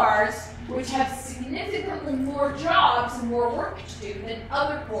cores which have significantly more jobs and more work to do than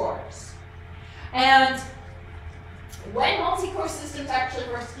other cores. And when multi-core systems actually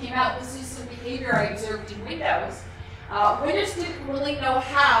first came out, this is some behavior I observed in Windows. Windows didn't really know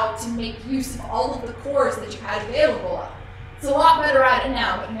how to make use of all of the cores that you had available. It's a lot better at it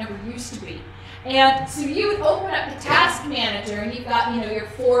now, but it never used to be. And so you would open up the task manager, and you've got your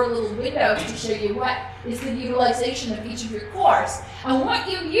 4 little windows to show you what is the utilization of each of your cores. And what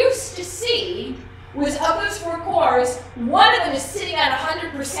you used to see was of those 4 cores, one of them is sitting at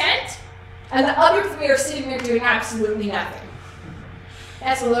 100%, and the other 3 are sitting there doing absolutely nothing.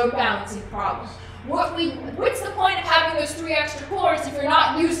 That's a load balancing problem. What's the point of having those 3 extra cores if you're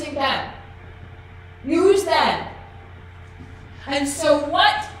not using them? Use them. And so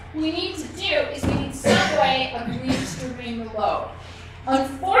what we need to do is we need some way of redistributing the load.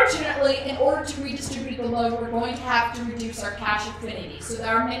 Unfortunately, in order to redistribute the load, we're going to have to reduce our cache affinity. So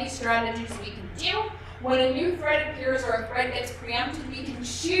there are many strategies we can do. When a new thread appears or a thread gets preempted, we can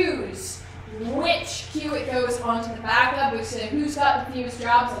choose which queue it goes onto the backup. We say, who's got the fewest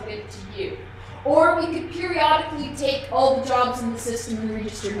jobs, I'll give it to you. Or we could periodically take all the jobs in the system and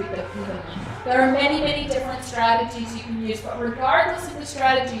redistribute them evenly. There are many, many different strategies you can use, but regardless of the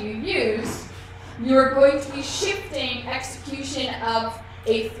strategy you use, you're going to be shifting execution of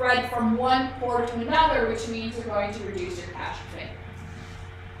a thread from one core to another, which means you're going to reduce your cache affinity.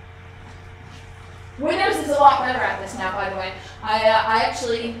 Windows is a lot better at this now, by the way. I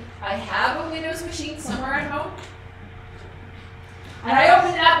have a Windows machine somewhere at home. And I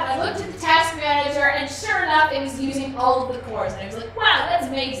opened it up and I looked at the task manager, and sure enough, it was using all of the cores. And I was like, wow, that's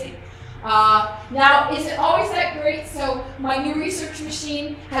amazing. Now, is it always that great? So my new research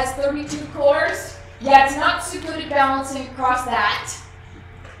machine has 32 cores. Yeah, it's not so good at balancing across that.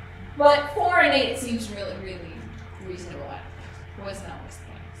 But 4 and 8 seems really, really reasonable. It wasn't always the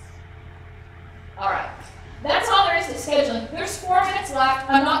case. All right. That's all there is to scheduling. There's 4 minutes left.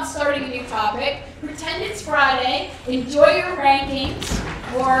 I'm not starting a new topic. Pretend it's Friday. Enjoy your rankings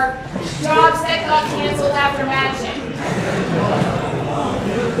or jobs that got canceled after Math